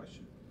excellent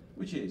question,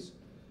 which is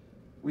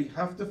we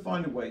have to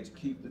find a way to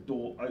keep the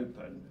door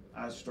open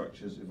as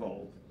structures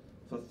evolve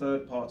for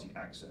third-party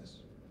access.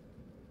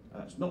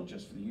 It's not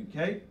just for the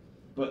UK,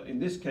 but in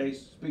this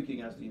case,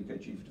 speaking as the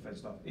UK Chief of Defence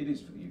Staff, it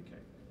is for the UK.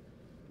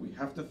 We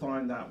have to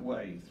find that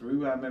way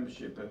through our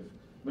membership of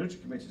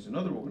military committees and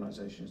other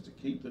organisations to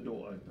keep the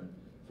door open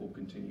for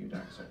continued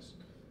access.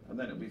 And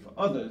then it'll be for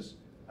others,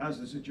 as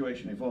the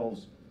situation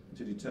evolves,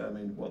 to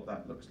determine what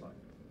that looks like.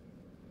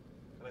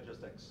 Can I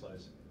just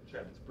exercise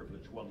Chairman's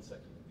privilege 1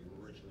 second? You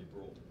were originally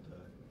brought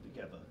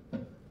together,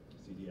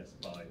 CDS,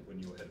 by when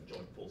you were head of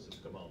Joint Forces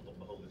Command on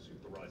the whole issue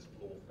of the rise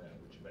of lawfare,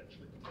 which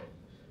eventually became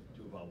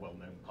two of our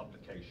well-known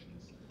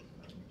publications,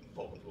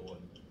 Fog of Law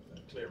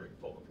and Clearing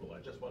Fog of Law. I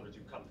just wondered,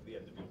 you come to the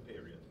end of your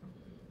period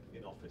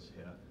in office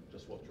here,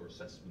 just what your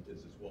assessment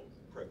is what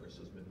progress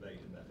has been made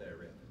in that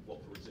area,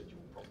 what the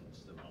residual problems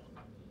still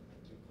are.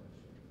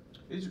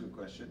 It is a good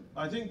question.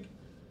 I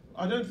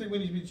don't think we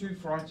need to be too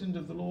frightened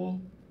of the law.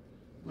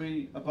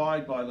 We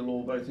abide by the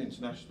law, both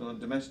international and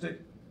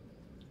domestic,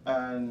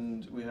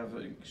 and we have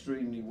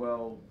extremely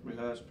well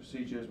rehearsed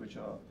procedures which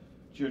are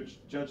judged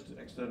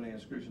externally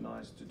and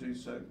scrutinised to do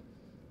so.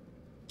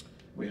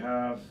 We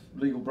have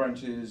legal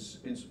branches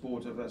in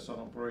support of us on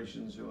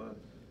operations who are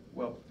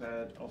well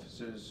prepared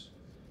officers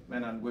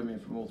men and women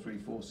from all three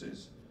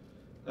forces.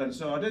 And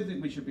so I don't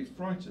think we should be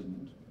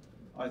frightened.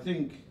 I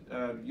think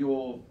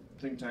your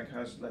think tank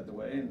has led the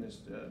way in this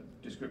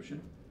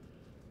description.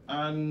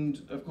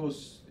 And of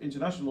course,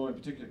 international law in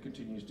particular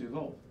continues to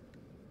evolve.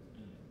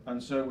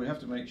 And so we have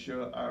to make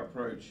sure our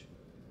approach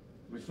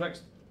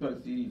reflects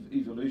both the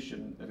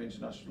evolution of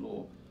international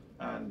law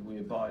and we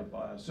abide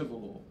by our civil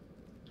law.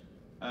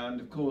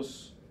 And of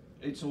course,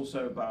 it's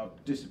also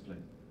about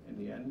discipline in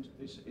the end.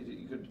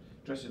 You could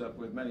dress it up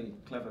with many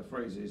clever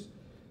phrases,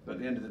 but at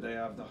the end of the day,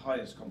 I have the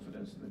highest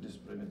confidence in the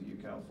discipline of the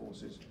UK Armed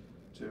Forces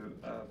to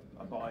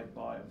abide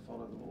by and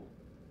follow the law.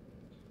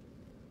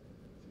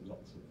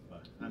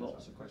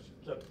 Lots of questions.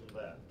 Gentleman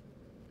there.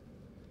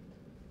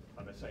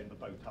 I may say in the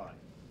bow tie.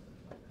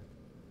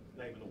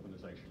 Name and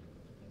organisation.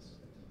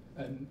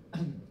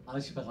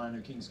 Alicia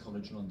Berlano, King's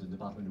College London,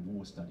 Department of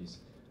War Studies.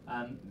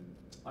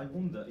 I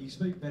wonder, you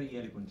spoke very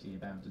eloquently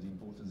about the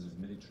importance of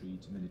military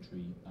to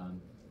military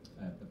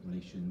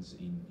relations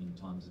in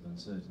times of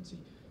uncertainty.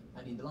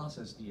 And in the last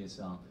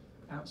SDSR,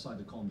 outside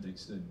the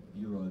context of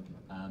Europe,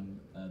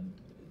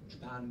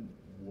 Japan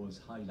was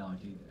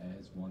highlighted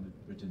as one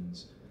of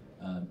Britain's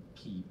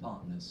key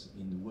partners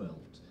in the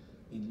world.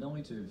 In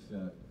light of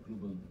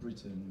global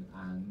Britain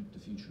and the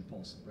future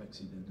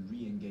post-Brexit and the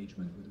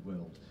re-engagement with the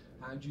world,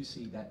 how do you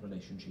see that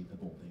relationship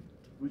evolving?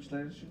 Which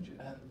relationship?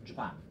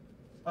 Japan.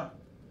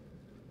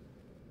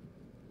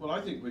 Well,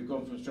 I think we've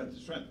gone from strength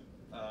to strength.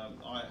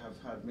 I have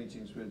had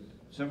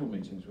several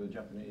meetings with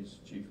Japanese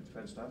Chief of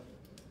Defence Staff,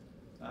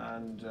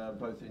 and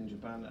both in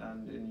Japan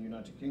and in the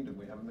United Kingdom.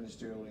 We have a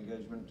ministerial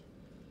engagement.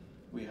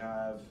 We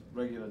have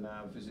regular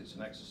now visits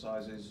and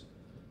exercises.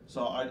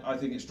 So I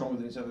think it's stronger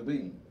than it's ever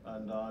been.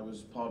 And I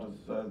was part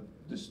of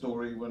this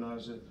story when I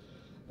was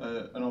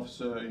an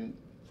officer in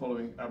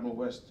following Admiral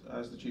West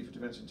as the Chief of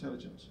Defence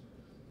Intelligence.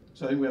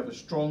 So I think we have a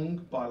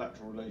strong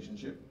bilateral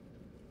relationship,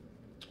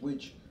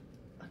 which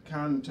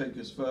can take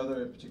us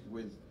further,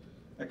 particularly with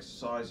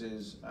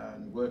exercises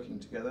and working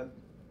together.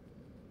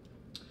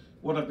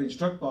 What I've been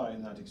struck by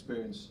in that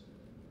experience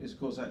is, of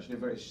course, actually a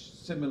very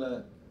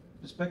similar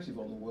perspective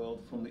on the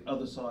world from the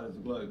other side of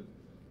the globe,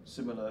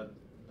 similar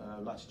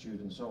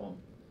latitude and so on.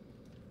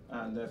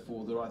 And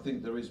therefore, I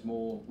think there is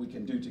more we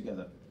can do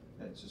together.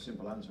 It's a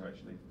simple answer,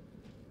 actually,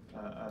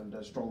 and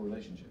a strong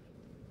relationship.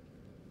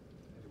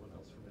 Anyone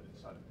else from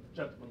inside?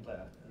 Gentleman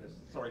there. Yes.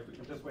 Sorry, if we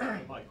can just wait for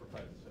the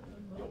microphone.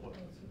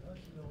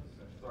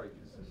 Sorry,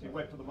 if you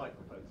wait for the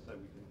microphone so we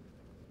can,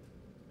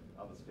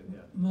 others can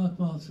hear. Mark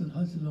Marshall,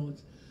 House of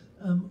Lords.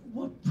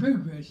 What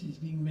progress is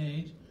being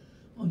made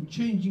on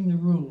changing the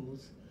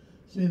rules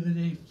so that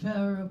a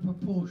fairer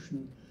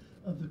proportion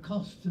of the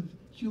cost of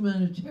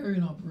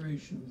humanitarian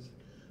operations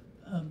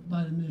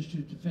by the Ministry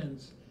of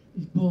Defence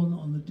is borne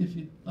on the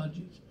DFID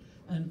budget?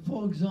 And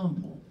for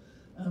example,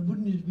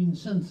 wouldn't it have been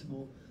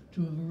sensible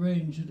to have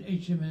arranged that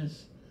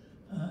HMS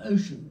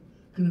Ocean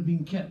could have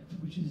been kept,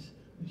 which is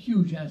a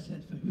huge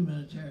asset for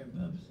humanitarian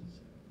purposes?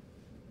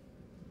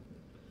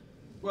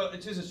 Well,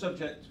 it is a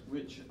subject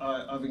which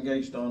I've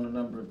engaged on a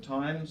number of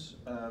times.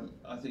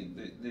 I think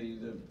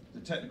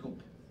the technical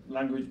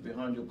language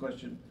behind your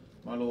question,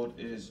 my lord,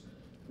 is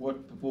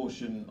what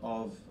proportion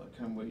of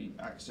can we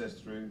access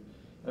through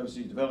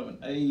overseas development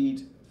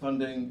aid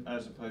funding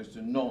as opposed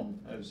to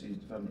non-overseas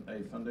development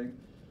aid funding.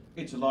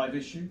 It's a live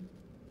issue.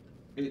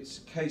 It's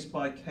case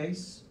by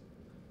case,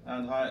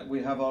 and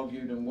we have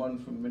argued and won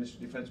from a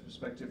Ministry of Defence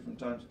perspective from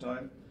time to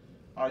time.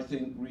 I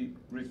think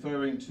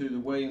referring to the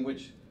way in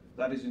which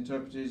that is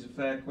interpreted is a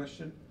fair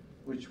question,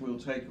 which we'll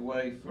take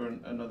away for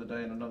another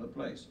day in another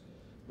place.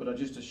 But I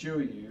just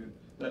assure you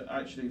that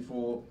actually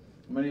for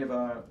many of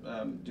our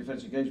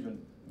defence engagement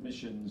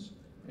missions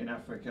in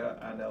Africa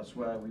and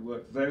elsewhere, we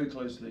work very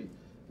closely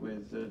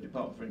with the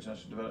Department for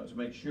International Development to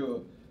make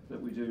sure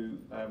that we do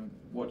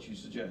what you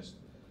suggest.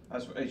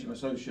 As for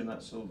HMS Ocean,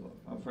 that's sort of,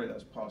 I'm afraid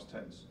that's past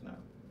tense now.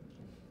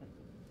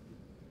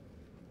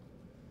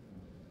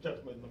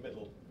 Gentleman in the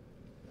middle.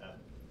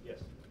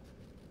 Yes.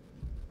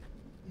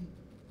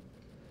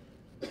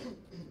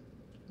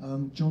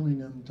 John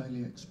in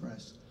Daily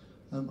Express.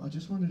 I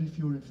just wondered if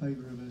you're in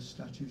favour of a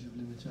statute of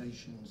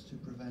limitations to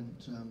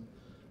prevent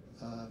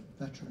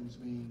veterans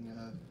being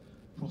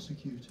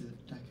prosecuted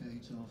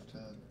decades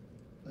after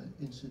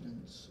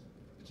incidents,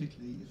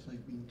 particularly if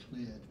they've been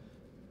cleared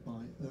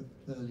by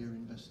earlier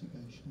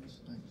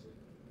investigations. Thanks.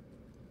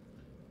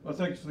 Well,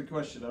 thanks for the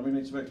question. I mean,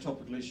 it's a very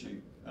topical issue.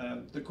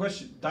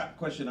 That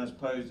question as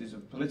posed is a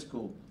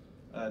political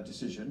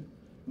decision.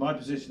 My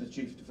position as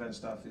Chief of Defence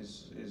Staff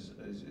is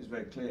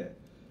very clear.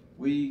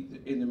 We,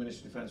 in the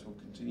Ministry of Defence, will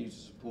continue to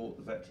support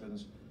the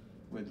veterans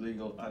with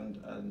legal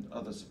and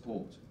other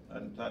support,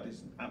 and that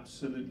is an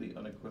absolutely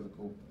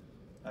unequivocal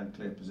and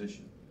clear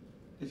position.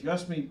 If you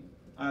ask me,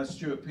 as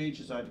Stuart Peach,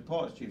 as I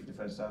depart as Chief of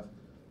Defence Staff,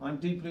 I'm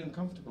deeply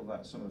uncomfortable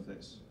about some of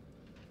this,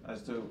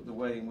 as to the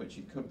way in which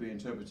it could be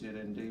interpreted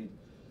and indeed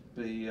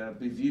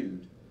be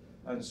viewed.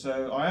 And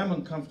so I am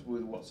uncomfortable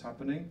with what's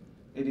happening.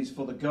 It is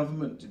for the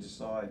government to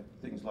decide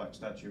things like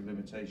statute of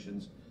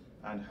limitations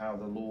and how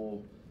the law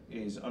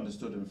is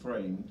understood and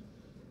framed.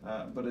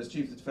 But as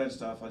Chief of the Defence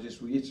Staff, I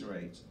just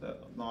reiterate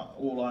that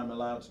all I'm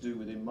allowed to do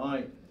within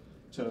my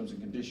terms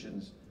and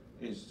conditions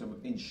is to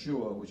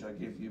ensure, which I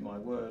give you my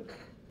word,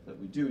 that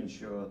we do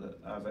ensure that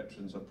our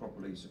veterans are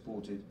properly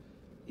supported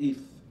if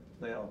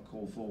they are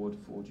called forward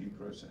for due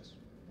process.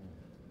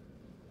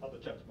 Other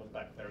gentleman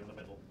back there in the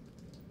middle.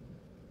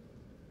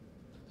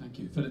 Thank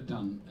you. Philip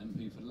Dunn,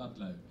 MP for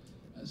Ludlow.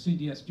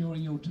 CDS,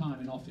 during your time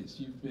in office,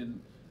 you've been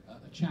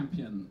a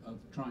champion of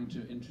trying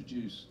to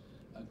introduce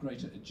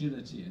greater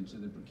agility into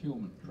the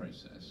procurement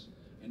process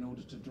in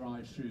order to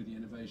drive through the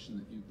innovation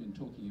that you've been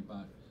talking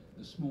about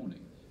this morning.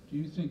 Do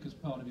you think, as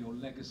part of your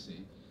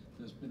legacy,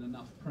 there's been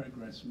enough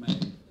progress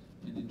made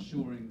in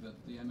ensuring that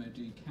the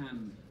MOD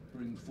can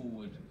bring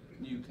forward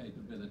new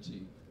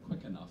capability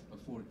quick enough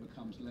before it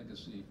becomes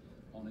legacy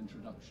on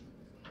introduction?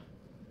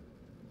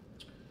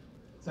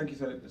 Thank you,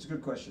 Philip. It's a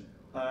good question.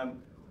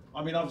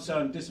 I mean, obviously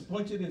I'm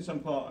disappointed in some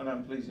part and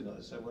I'm pleased in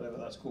others, so whatever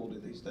that's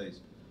called these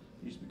days.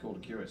 It used to be called a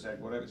curate's egg,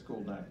 whatever it's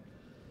called now.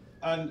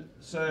 And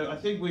so I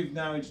think we've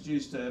now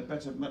introduced a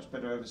much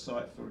better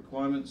oversight for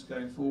requirements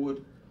going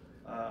forward.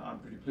 I'm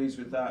pretty pleased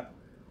with that.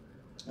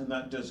 And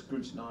that does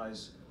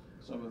scrutinise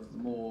some of the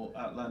more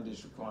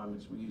outlandish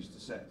requirements we used to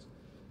set,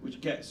 which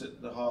gets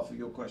at the heart of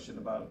your question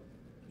about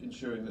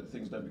ensuring that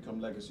things don't become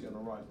legacy on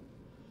arrival.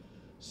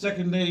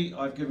 Secondly,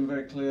 I've given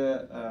very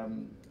clear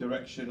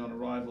direction on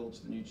arrival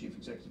to the new Chief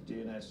Executive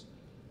DNS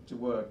to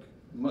work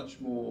much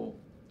more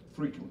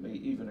frequently,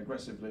 even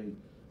aggressively,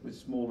 with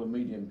small and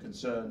medium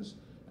concerns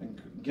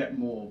and get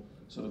more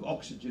sort of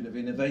oxygen of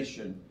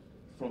innovation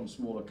from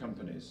smaller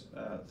companies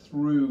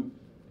through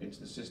into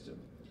the system.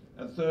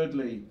 And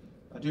thirdly,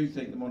 I do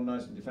think the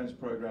Modernising Defence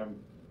Programme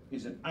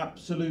is an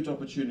absolute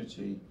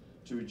opportunity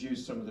to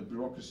reduce some of the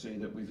bureaucracy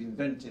that we've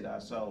invented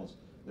ourselves,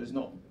 that is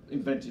not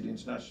invented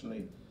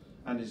internationally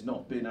and has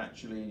not been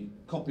actually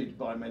copied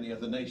by many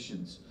other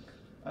nations.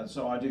 And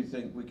so I do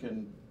think we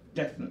can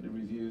definitely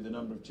review the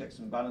number of checks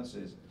and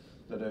balances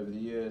that over the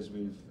years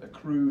we've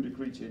accrued,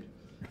 accreted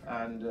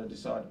and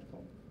decided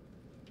upon.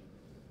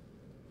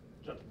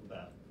 Gentleman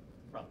there,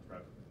 front row,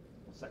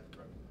 or second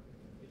row.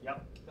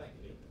 Yep. Thank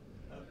you.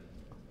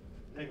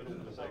 Name and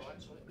organisation.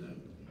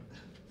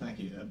 Thank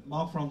you.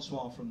 Mark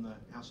Francois from the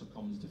House of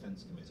Commons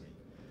Defence Committee.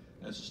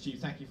 So Stu,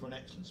 thank you for an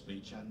excellent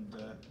speech and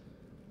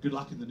good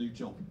luck in the new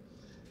job.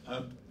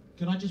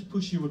 Can I just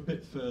push you a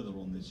bit further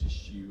on this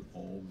issue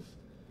of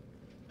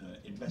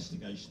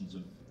investigations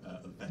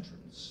of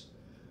veterans?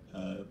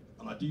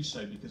 And I do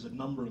so because a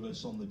number of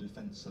us on the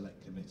Defence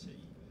Select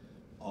Committee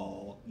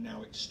are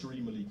now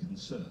extremely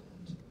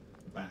concerned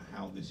about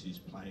how this is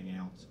playing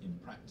out in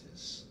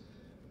practice,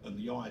 and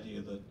the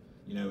idea that,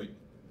 you know,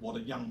 what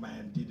a young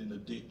man did in a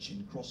ditch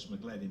in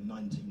Crossmaglen in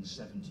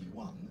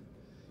 1971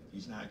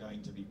 is now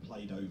going to be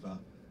played over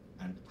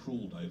and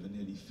crawled over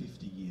nearly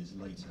 50 years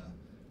later,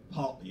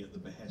 partly at the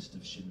behest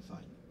of Sinn Féin.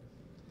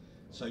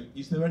 So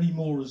is there any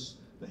more, as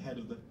the head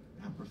of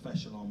our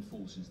professional armed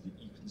forces, that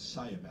you can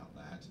say about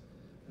that,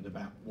 and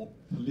about what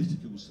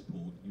political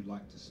support you'd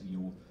like to see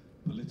your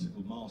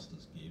political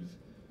masters give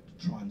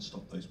to try and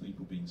stop those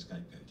people being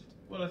scapegoated?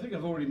 Well, I think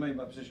I've already made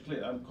my position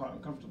clear. I'm quite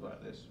uncomfortable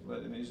about this, but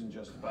it isn't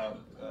just about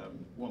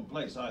one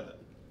place either.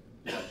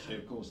 Actually,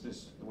 of course,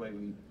 the way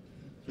we,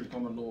 through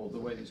common law, the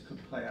way this could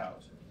play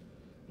out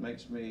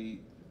makes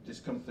me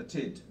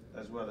discomforted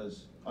as well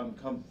as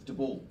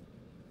uncomfortable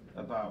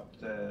about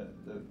the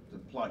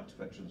plight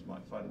veterans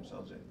might find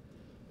themselves in.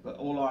 But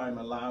all I'm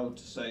allowed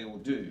to say or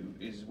do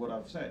is what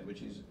I've said,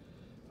 which is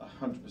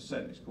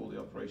 100%. It's called the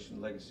Operation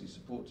Legacy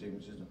Support Team,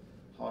 which is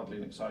hardly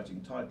an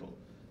exciting title,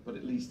 but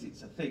at least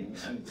it's a thing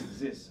and it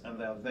exists and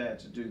they're there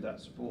to do that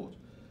support.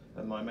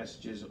 And my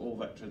message is all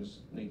veterans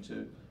need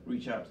to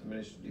reach out to the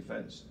Ministry of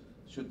Defence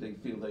should they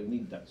feel they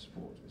need that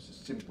support. It's a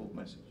simple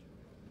message.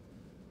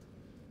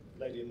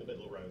 Lady in the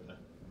middle row there.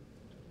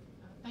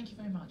 Thank you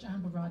very much.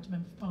 Amber Wright,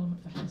 Member for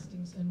Parliament for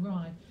Hastings and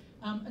Rye.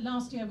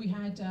 Last year we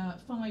had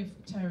 5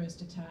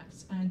 terrorist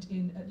attacks, and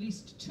in at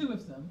least 2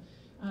 of them,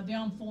 the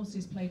armed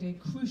forces played a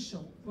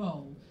crucial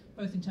role,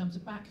 both in terms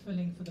of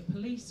backfilling for the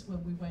police,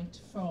 when we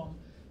went from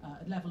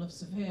a level of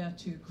severe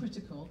to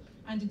critical,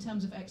 and in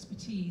terms of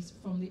expertise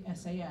from the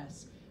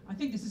SAS. I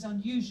think this is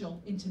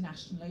unusual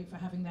internationally for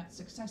having that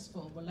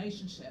successful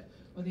relationship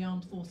where the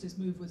armed forces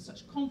move with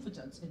such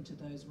confidence into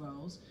those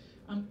roles.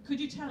 Could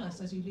you tell us,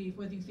 as you leave,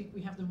 whether you think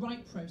we have the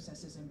right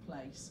processes in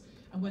place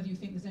and whether you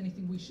think there's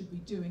anything we should be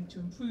doing to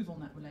improve on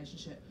that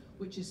relationship,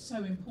 which is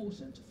so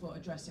important for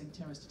addressing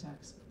terrorist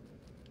attacks?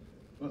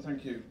 Well,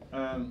 thank you.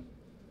 And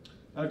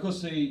of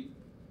course, the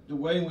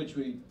way in which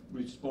we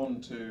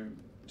respond to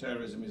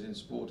terrorism is in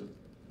support of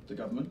the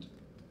government,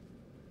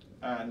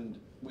 and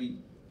we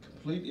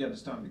completely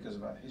understand, because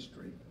of our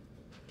history,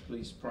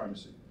 police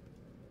primacy,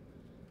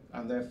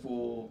 and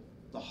therefore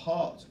the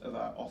heart of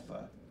our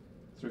offer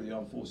through the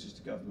armed forces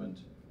to government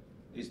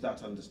is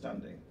that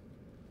understanding.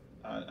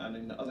 And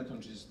in other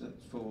countries, that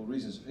for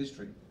reasons of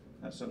history,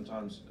 that's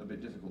sometimes a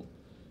bit difficult.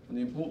 And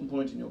the important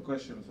point in your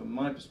question, from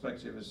my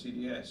perspective as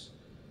CDS,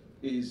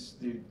 is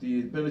the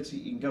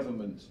ability in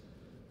government,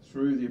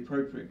 through the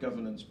appropriate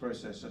governance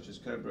process, such as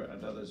COBRA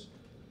and others,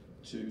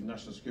 to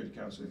National Security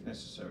Council if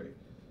necessary,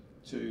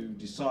 to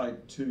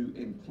decide to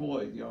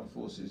employ the armed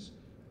forces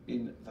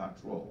in that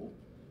role.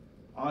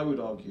 I would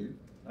argue,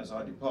 as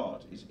I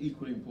depart, it's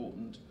equally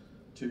important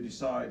to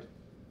decide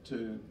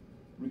to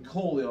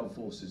recall the armed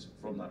forces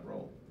from that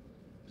role,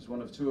 because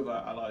one of two of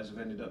our allies have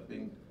ended up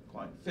being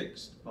quite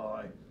fixed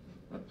by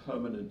a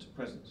permanent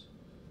presence.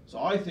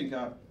 So I think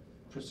our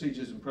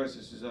procedures and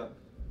processes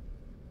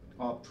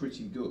are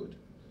pretty good.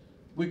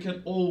 We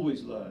can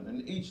always learn,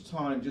 and each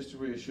time, just to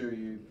reassure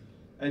you,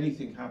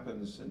 anything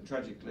happens, and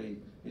tragically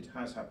it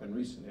has happened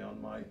recently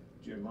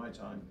during my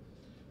time,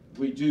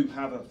 we do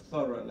have a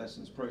thorough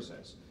lessons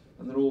process,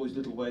 and there are always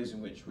little ways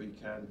in which we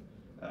can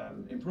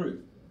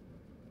improve.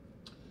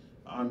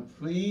 I'm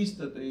pleased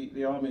that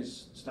the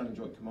Army's Standing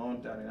Joint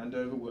Command down in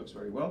Andover works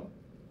very well,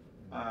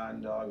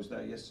 and I was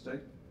there yesterday,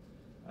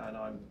 and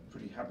I'm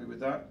pretty happy with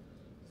that.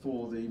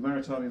 For the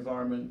maritime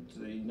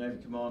environment, the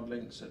Navy Command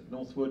links at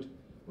Northwood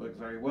work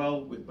very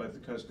well with both the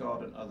Coast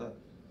Guard and other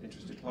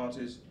interested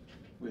parties.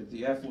 With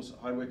the Air Force at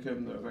High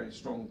Wycombe, there are very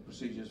strong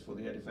procedures for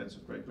the air defence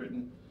of Great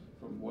Britain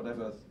from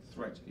whatever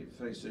threat it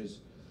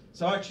faces.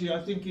 So actually,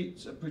 I think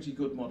it's a pretty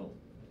good model.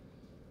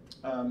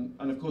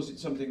 And of course,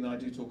 it's something that I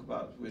do talk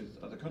about with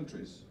other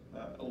countries,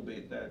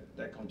 albeit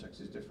their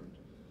context is different.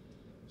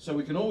 So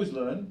we can always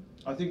learn.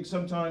 I think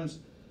sometimes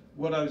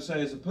what I would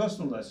say as a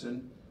personal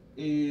lesson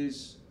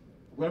is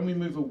when we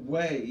move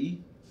away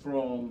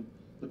from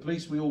the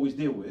police we always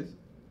deal with,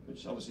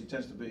 which obviously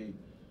tends to be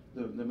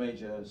the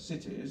major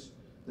cities,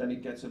 then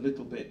it gets a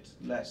little bit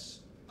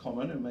less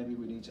common, and maybe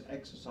we need to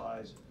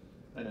exercise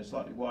in a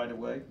slightly wider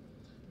way.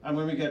 And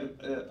when we get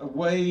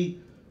away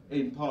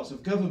in parts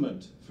of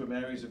government from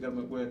areas of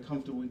government we're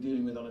comfortable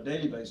dealing with on a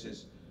daily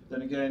basis,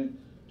 then again,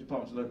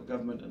 departments of local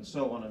government and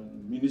so on,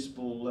 and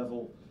municipal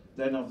level,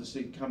 then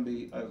obviously can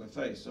be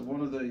overfaced. So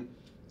one of the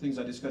things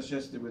I discussed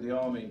yesterday with the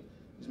Army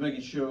is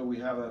making sure we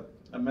have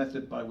a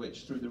method by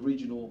which, through the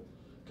regional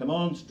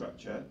command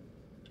structure,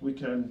 we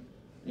can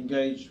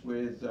engage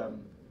with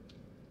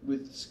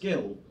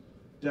skill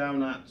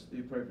down at the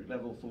appropriate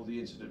level for the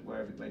incident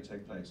wherever it may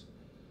take place.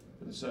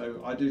 And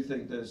so I do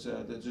think there's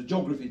a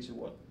geography to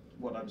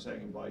what I'm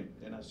saying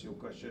in answer to your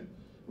question,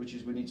 which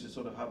is we need to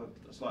sort of have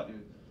a slightly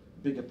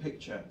bigger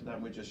picture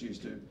than we're just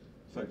used to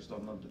focused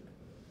on London.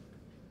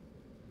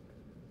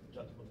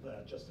 Gentleman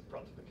there, just in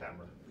front of the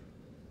camera.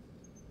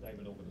 Name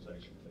and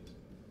organisation, please.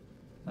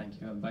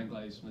 Thank you. I'm Ben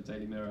Glaze from the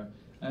Daily Mirror.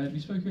 We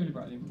spoke earlier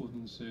about the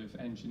importance of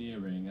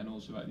engineering and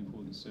also about the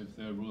importance of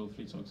the Royal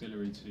Fleet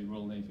Auxiliary to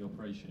Royal Navy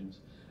operations.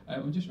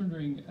 I'm just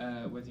wondering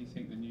whether you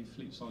think the new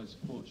Fleet Solid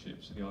Support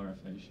ships of the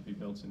RFA should be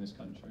built in this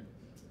country.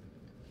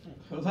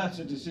 Well, that's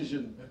a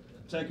decision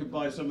taken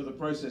by some of the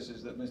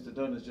processes that Mr.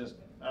 Dunn has just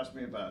asked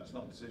me about. It's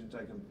not a decision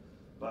taken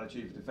by the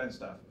Chief of Defence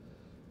Staff.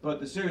 But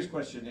the serious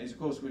question is, of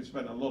course, we've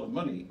spent a lot of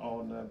money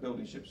on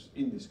building ships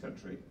in this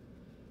country,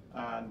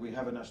 and we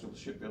have a national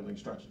shipbuilding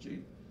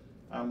strategy.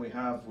 And we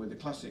have, with the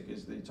classic,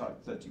 is the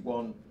Type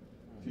 31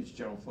 Future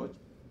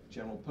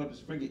General Purpose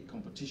Frigate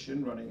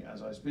competition running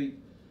as I speak,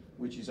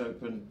 which is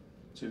open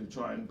to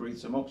try and breathe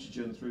some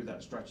oxygen through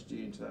that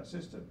strategy into that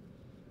system.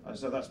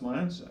 So that's my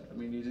answer. I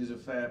mean, it is a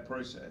fair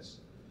process.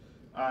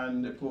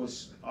 And of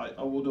course,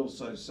 I would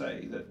also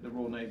say that the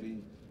Royal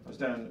Navy, I was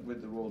down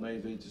with the Royal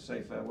Navy to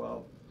say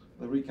farewell.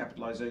 The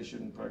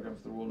recapitalisation programme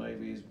for the Royal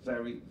Navy is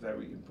very,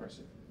 very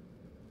impressive.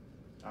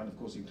 And of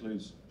course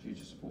includes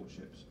future support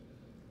ships.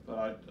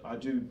 But I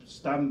do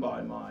stand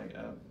by my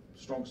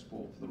strong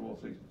support for the Royal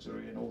Fleet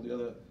Auxiliary and all the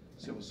other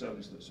civil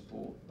servants that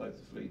support both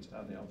the fleet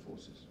and the armed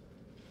forces.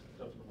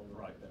 Gentleman on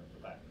the right there at the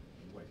back,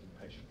 waiting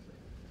patiently.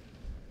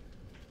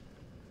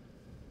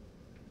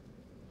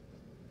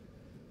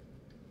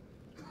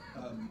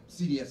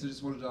 CDS, I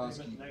just wanted to ask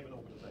you... Name and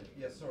organisation.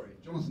 Yes, sorry.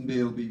 Jonathan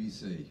Beale,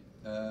 BBC.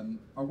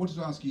 I wanted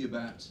to ask you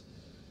about,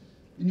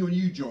 in your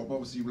new job,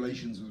 obviously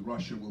relations with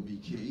Russia will be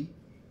key.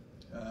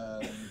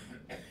 You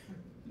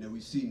know,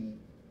 we've seen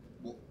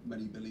what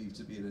many believe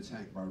to be an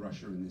attack by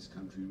Russia in this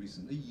country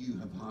recently. You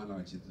have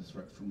highlighted the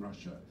threat from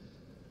Russia.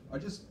 I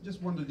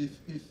just wondered if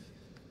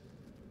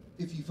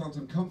you felt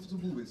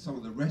uncomfortable with some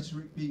of the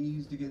rhetoric being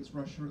used against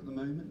Russia at the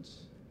moment.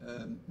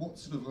 What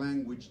sort of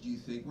language do you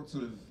think, what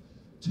sort of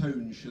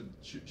tone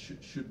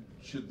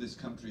should this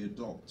country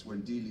adopt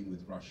when dealing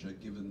with Russia,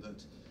 given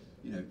that,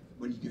 you know,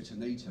 when you go to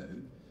NATO,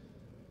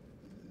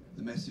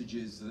 the message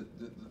is that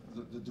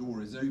the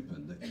door is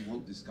open, that you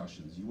want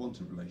discussions, you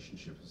want a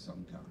relationship of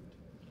some kind?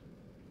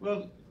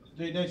 Well,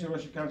 the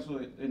NATO-Russia Council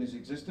in its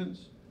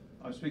existence.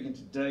 I'm speaking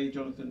today,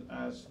 Jonathan,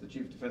 as the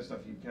Chief of Defence Staff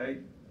UK.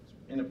 It's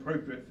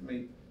inappropriate for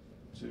me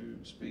to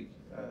speak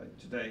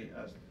today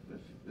as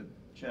the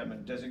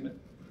chairman designate.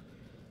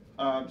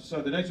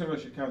 So the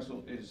NATO-Russia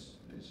Council is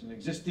an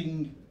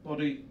existing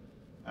body,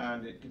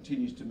 and it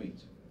continues to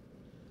meet.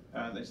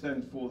 And it's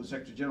then for the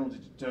Secretary General to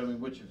determine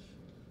which of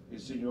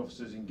his senior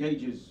officers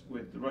engages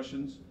with the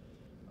Russians.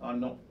 I'm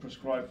not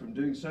prescribed from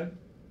doing so,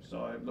 so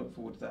I look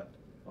forward to that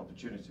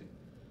opportunity.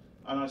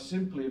 And I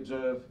simply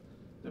observe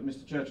that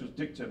Mr. Churchill's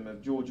dictum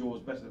of George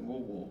Orwell's better than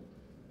World War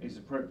is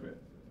appropriate.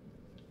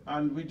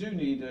 And we do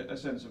need a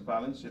sense of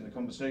balance in the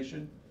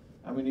conversation,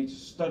 and we need to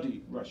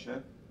study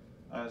Russia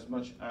as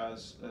much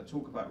as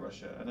talk about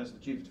Russia. And as the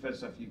Chief of Defence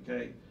Staff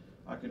UK,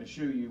 I can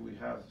assure you we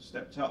have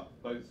stepped up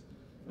both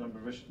the number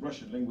of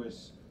Russian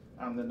linguists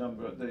and the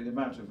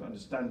amount of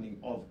understanding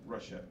of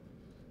Russia.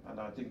 And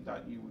I think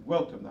that you would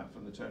welcome that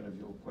from the tone of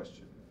your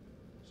question.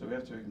 So we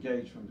have to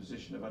engage from a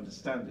position of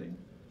understanding,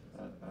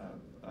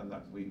 and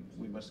that we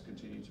must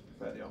continue to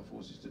prepare the armed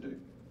forces to do.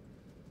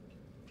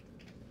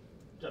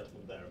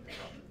 Gentleman there at the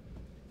front.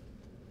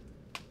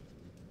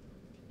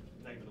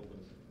 Name and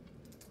organisation.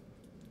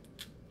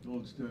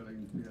 Lord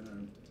Sterling,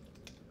 PNO.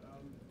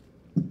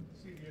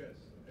 CDS.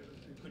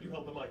 Could you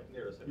hold the mic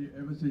nearer?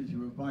 Ever since you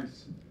were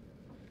Vice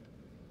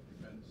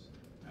Defence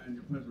and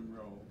your present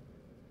role,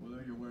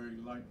 although you're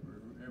wearing light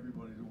blue,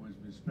 everybody's always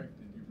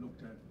respected. You've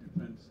looked at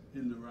defence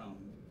in the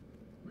round.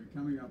 We're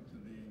coming up to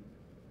the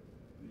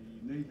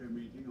NATO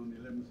meeting on the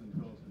 11th and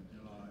 12th of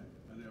July,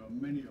 and there are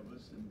many of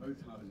us in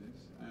both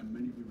houses, and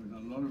many people who've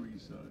done a lot of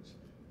research,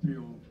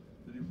 feel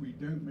that if we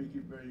don't make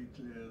it very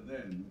clear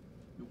then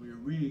that we are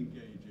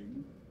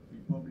re-engaging, we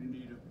probably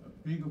need a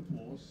bigger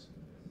force,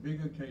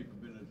 bigger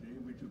capability,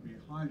 which would be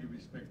highly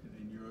respected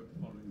in Europe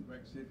following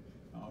Brexit,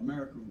 our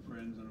American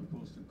friends, and of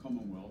course the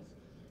Commonwealth,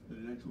 that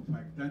in actual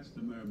fact that's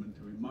the moment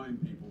to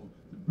remind people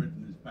that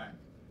Britain is back.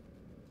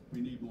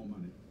 We need more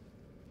money.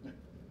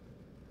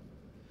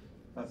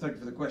 Thank you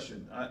for the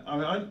question.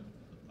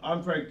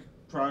 I'm very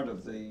proud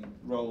of the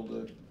role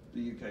that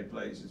the UK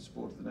plays in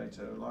support of the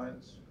NATO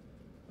alliance.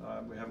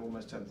 We have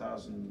almost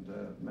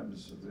 10,000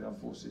 members of the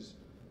armed forces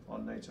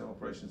on NATO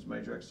operations,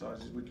 major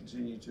exercises. We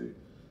continue to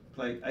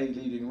play a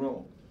leading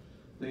role.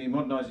 The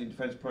Modernising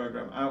Defence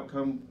Programme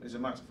outcome is a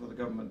matter for the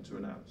government to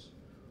announce.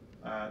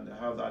 And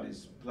how that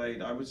is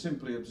played, I would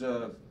simply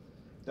observe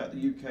that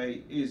the UK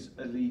is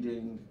a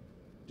leading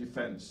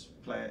defence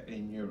player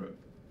in Europe.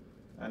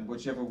 And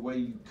whichever way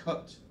you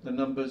cut the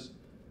numbers,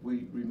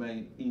 we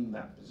remain in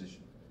that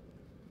position.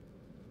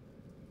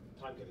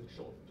 Time getting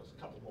short, just a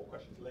couple more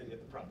questions. Lady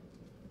at the front,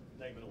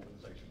 name and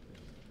organisation.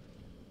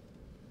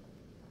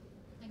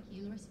 Thank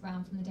you, Larissa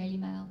Brown from the Daily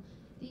Mail.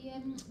 The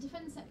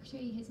Defence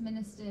Secretary, his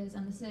ministers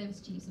and the service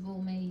chiefs have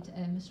all made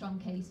a strong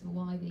case for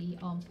why the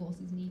armed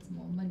forces need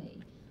more money.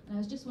 And I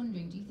was just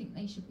wondering, do you think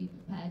they should be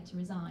prepared to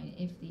resign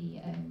if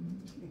the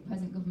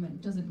present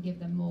government doesn't give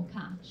them more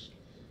cash?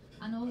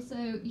 And also,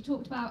 you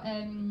talked about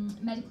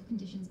medical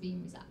conditions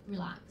being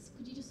relaxed.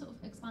 Could you just sort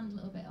of expand a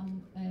little bit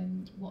on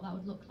what that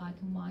would look like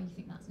and why you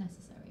think that's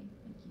necessary?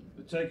 Thank you.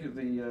 The take of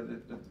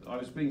I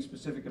was being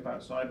specific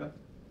about cyber,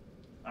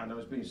 and I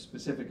was being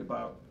specific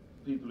about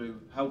people who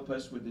help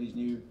us with these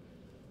new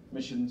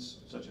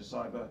missions, such as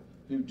cyber,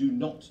 who do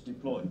not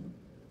deploy.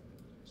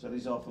 So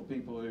these are for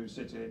people who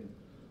sit in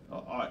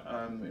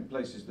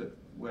places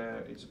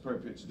where it's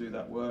appropriate to do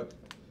that work,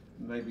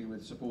 maybe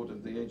with support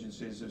of the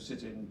agencies who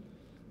sit in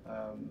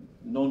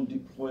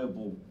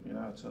non-deployable,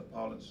 to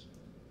parlance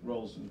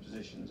roles and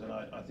positions, and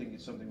I think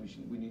it's something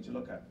we need to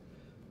look at.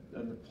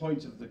 And the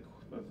point of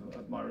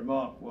my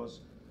remark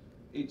was,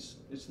 it's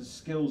the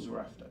skills we're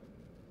after,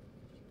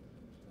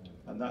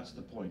 and that's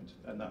the point,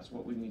 and that's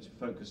what we need to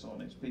focus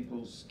on. It's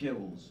people's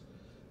skills,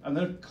 and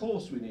then of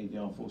course we need the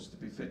armed forces to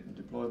be fit and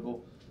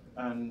deployable,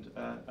 and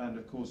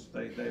of course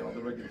they are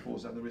the regular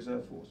force and the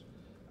reserve force,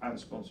 and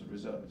sponsored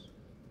reserves.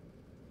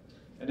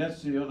 And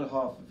as to the other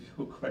half of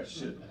your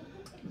question,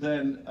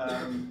 then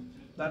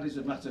that is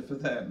a matter for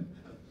them.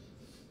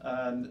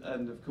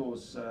 And of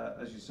course,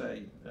 as you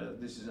say,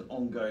 this is an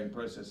ongoing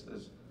process,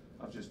 as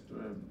I've just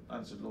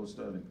answered Lord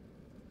Sterling.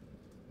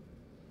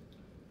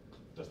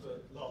 Just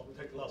we'll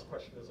take the last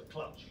question as a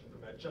clutch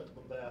from a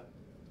gentleman there.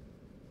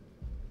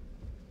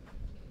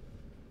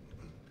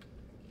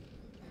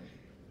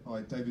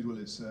 Hi, David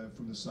Willetts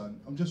from The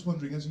Sun. I'm just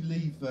wondering, as you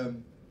leave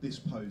this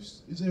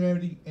post, is there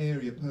any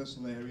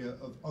personal area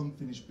of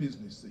unfinished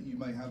business that you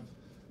may have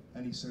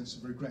any sense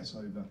of regret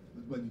over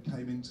when you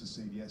came into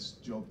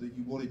CDS job, that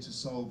you wanted to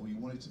solve or you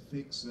wanted to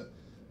fix that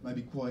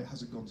maybe quite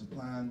hasn't gone to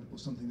plan, or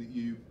something that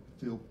you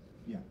feel,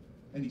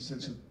 any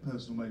sense of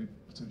personal, maybe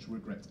potential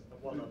regret?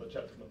 And one other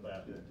gentleman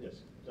there.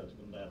 Yes,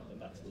 gentleman there,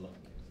 and that's the line.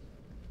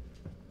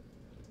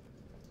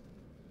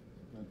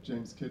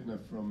 James Kidner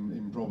from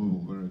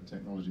Improbable. We're a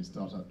technology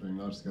startup doing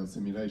large-scale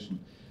simulation.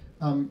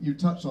 You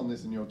touched on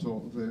this in your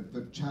talk,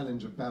 the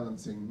challenge of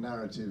balancing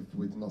narrative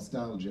with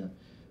nostalgia.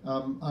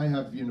 I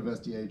have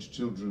university-age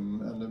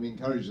children, and I'm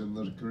encouraging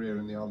them that a career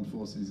in the armed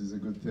forces is a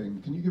good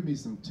thing. Can you give me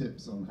some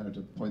tips on how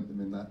to point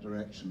them in that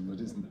direction that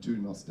isn't too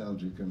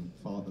nostalgic and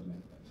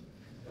fatherly?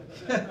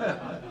 Is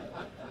that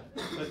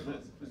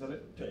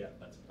it? Yeah,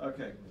 that's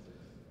okay.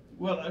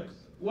 Well,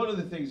 one of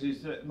the things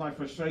is that my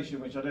frustration,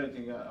 which I don't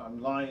think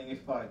I'm lying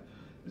if I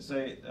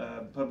say it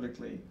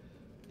publicly,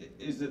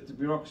 is that the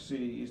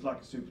bureaucracy is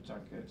like a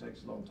supertanker. It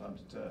takes a long time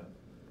to turn.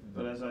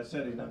 But as I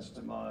said in answer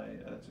to my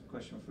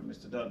question from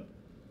Mr. Dunn,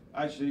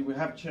 actually we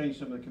have changed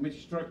some of the committee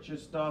structure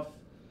stuff,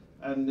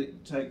 and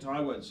it takes time.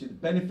 I won't see the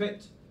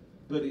benefit,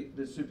 but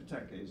the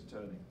supertanker is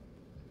turning.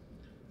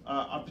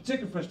 A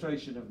particular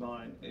frustration of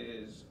mine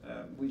is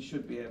we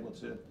should be able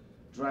to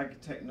drag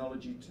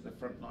technology to the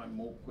front line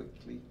more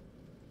quickly.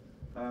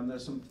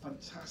 There's some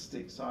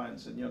fantastic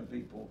science and young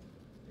people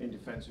in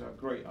defence who have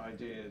great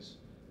ideas,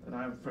 and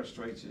I'm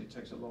frustrated it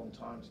takes a long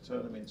time to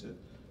turn them into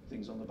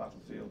things on the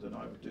battlefield, and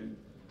I would do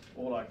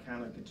all I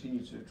can and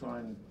continue to try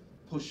and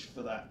push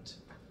for that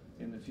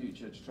in the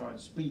future to try and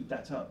speed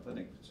that up. And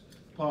it's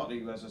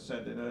partly, as I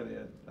said in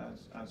earlier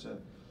answer,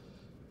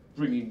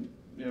 bringing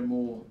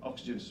more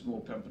oxygen to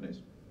small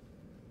companies.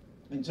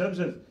 In terms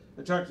of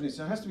attractiveness,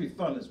 it has to be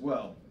fun as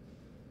well.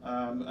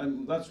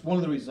 And that's one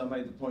of the reasons I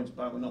made the point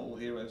about we're not all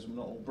heroes and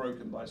we're not all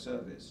broken by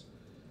service,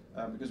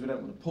 because we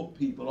don't want to put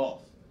people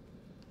off.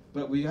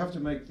 But we have to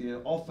make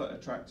the offer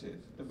attractive.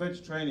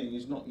 Adventure training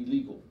is not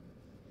illegal.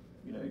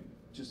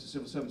 Just the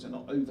civil servants are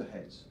not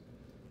overheads.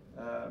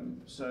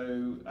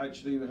 So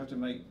actually we have to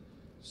make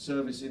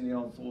service in the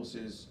armed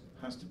forces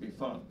has to be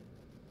fun.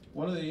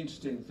 One of the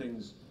interesting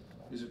things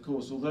is, of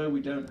course, although we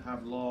don't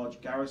have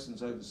large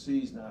garrisons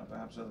overseas now,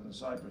 perhaps other than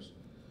Cyprus,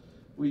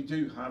 we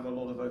do have a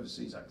lot of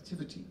overseas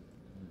activity,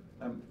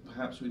 and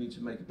perhaps we need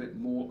to make a bit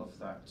more of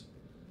that.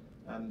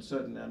 And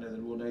certainly I know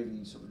the Royal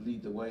Navy sort of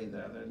lead the way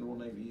there. The Royal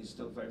Navy is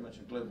still very much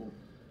a global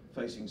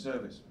facing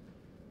service.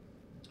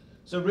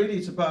 So really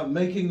it's about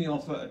making the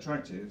offer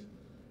attractive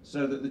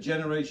so that the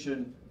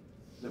generation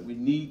that we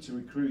need to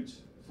recruit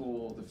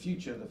for the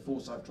future, the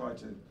force I've tried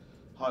to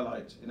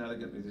highlight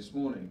inelegantly this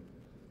morning,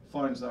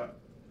 finds that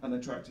an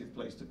attractive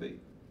place to be.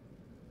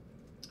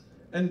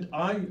 And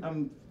I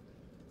am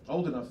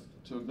old enough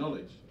to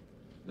acknowledge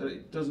that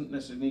it doesn't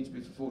necessarily need to be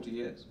for 40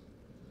 years.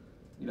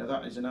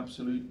 That is an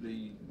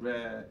absolutely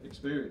rare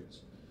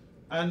experience.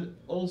 And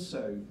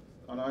also,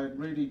 and I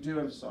really do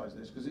emphasise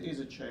this because it is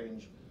a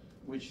change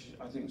which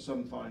I think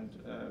some find,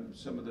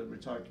 some of the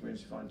retired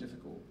community find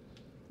difficult.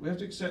 We have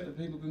to accept that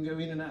people can go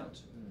in and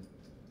out.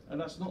 And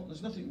there's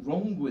nothing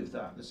wrong with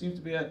that. There seems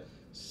to be a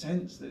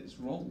sense that it's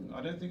wrong.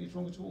 I don't think it's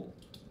wrong at all.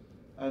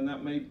 And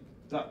that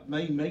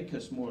may make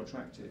us more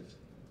attractive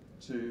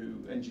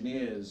to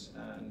engineers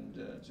and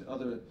to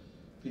other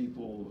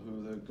people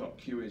who have got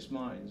curious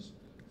minds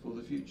for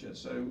the future.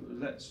 So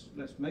let's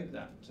make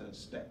that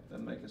step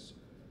and make us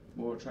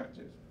more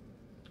attractive.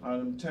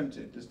 I'm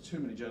tempted. There's too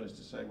many journalists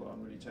to say what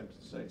I'm really tempted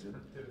to say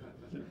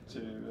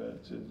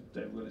to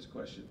David Willet's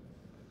question,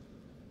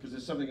 because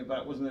there's something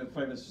about, wasn't there a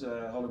famous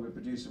Hollywood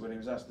producer when he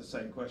was asked the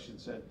same question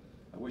said,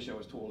 "I wish I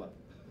was taller."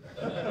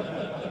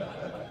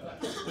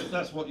 But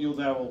that's what you'll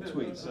now all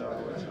tweet. So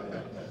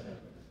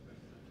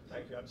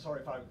thank you. I'm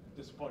sorry if I'm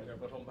disappointing,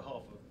 but on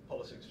behalf of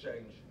Policy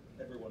Exchange,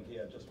 everyone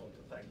here, just want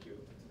to thank you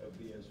over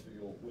the years for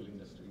your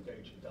willingness to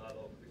engage in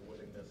dialogue, for your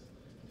willingness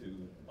to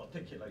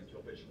articulate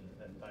your vision,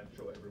 and I'm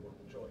sure everyone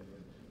will join you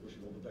in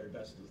wishing all the very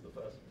best as the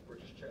first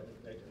British chairman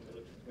of the NATO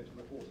Military Committee in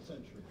a quarter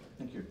century.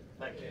 Thank you.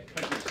 Thank you.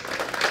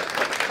 Thank you.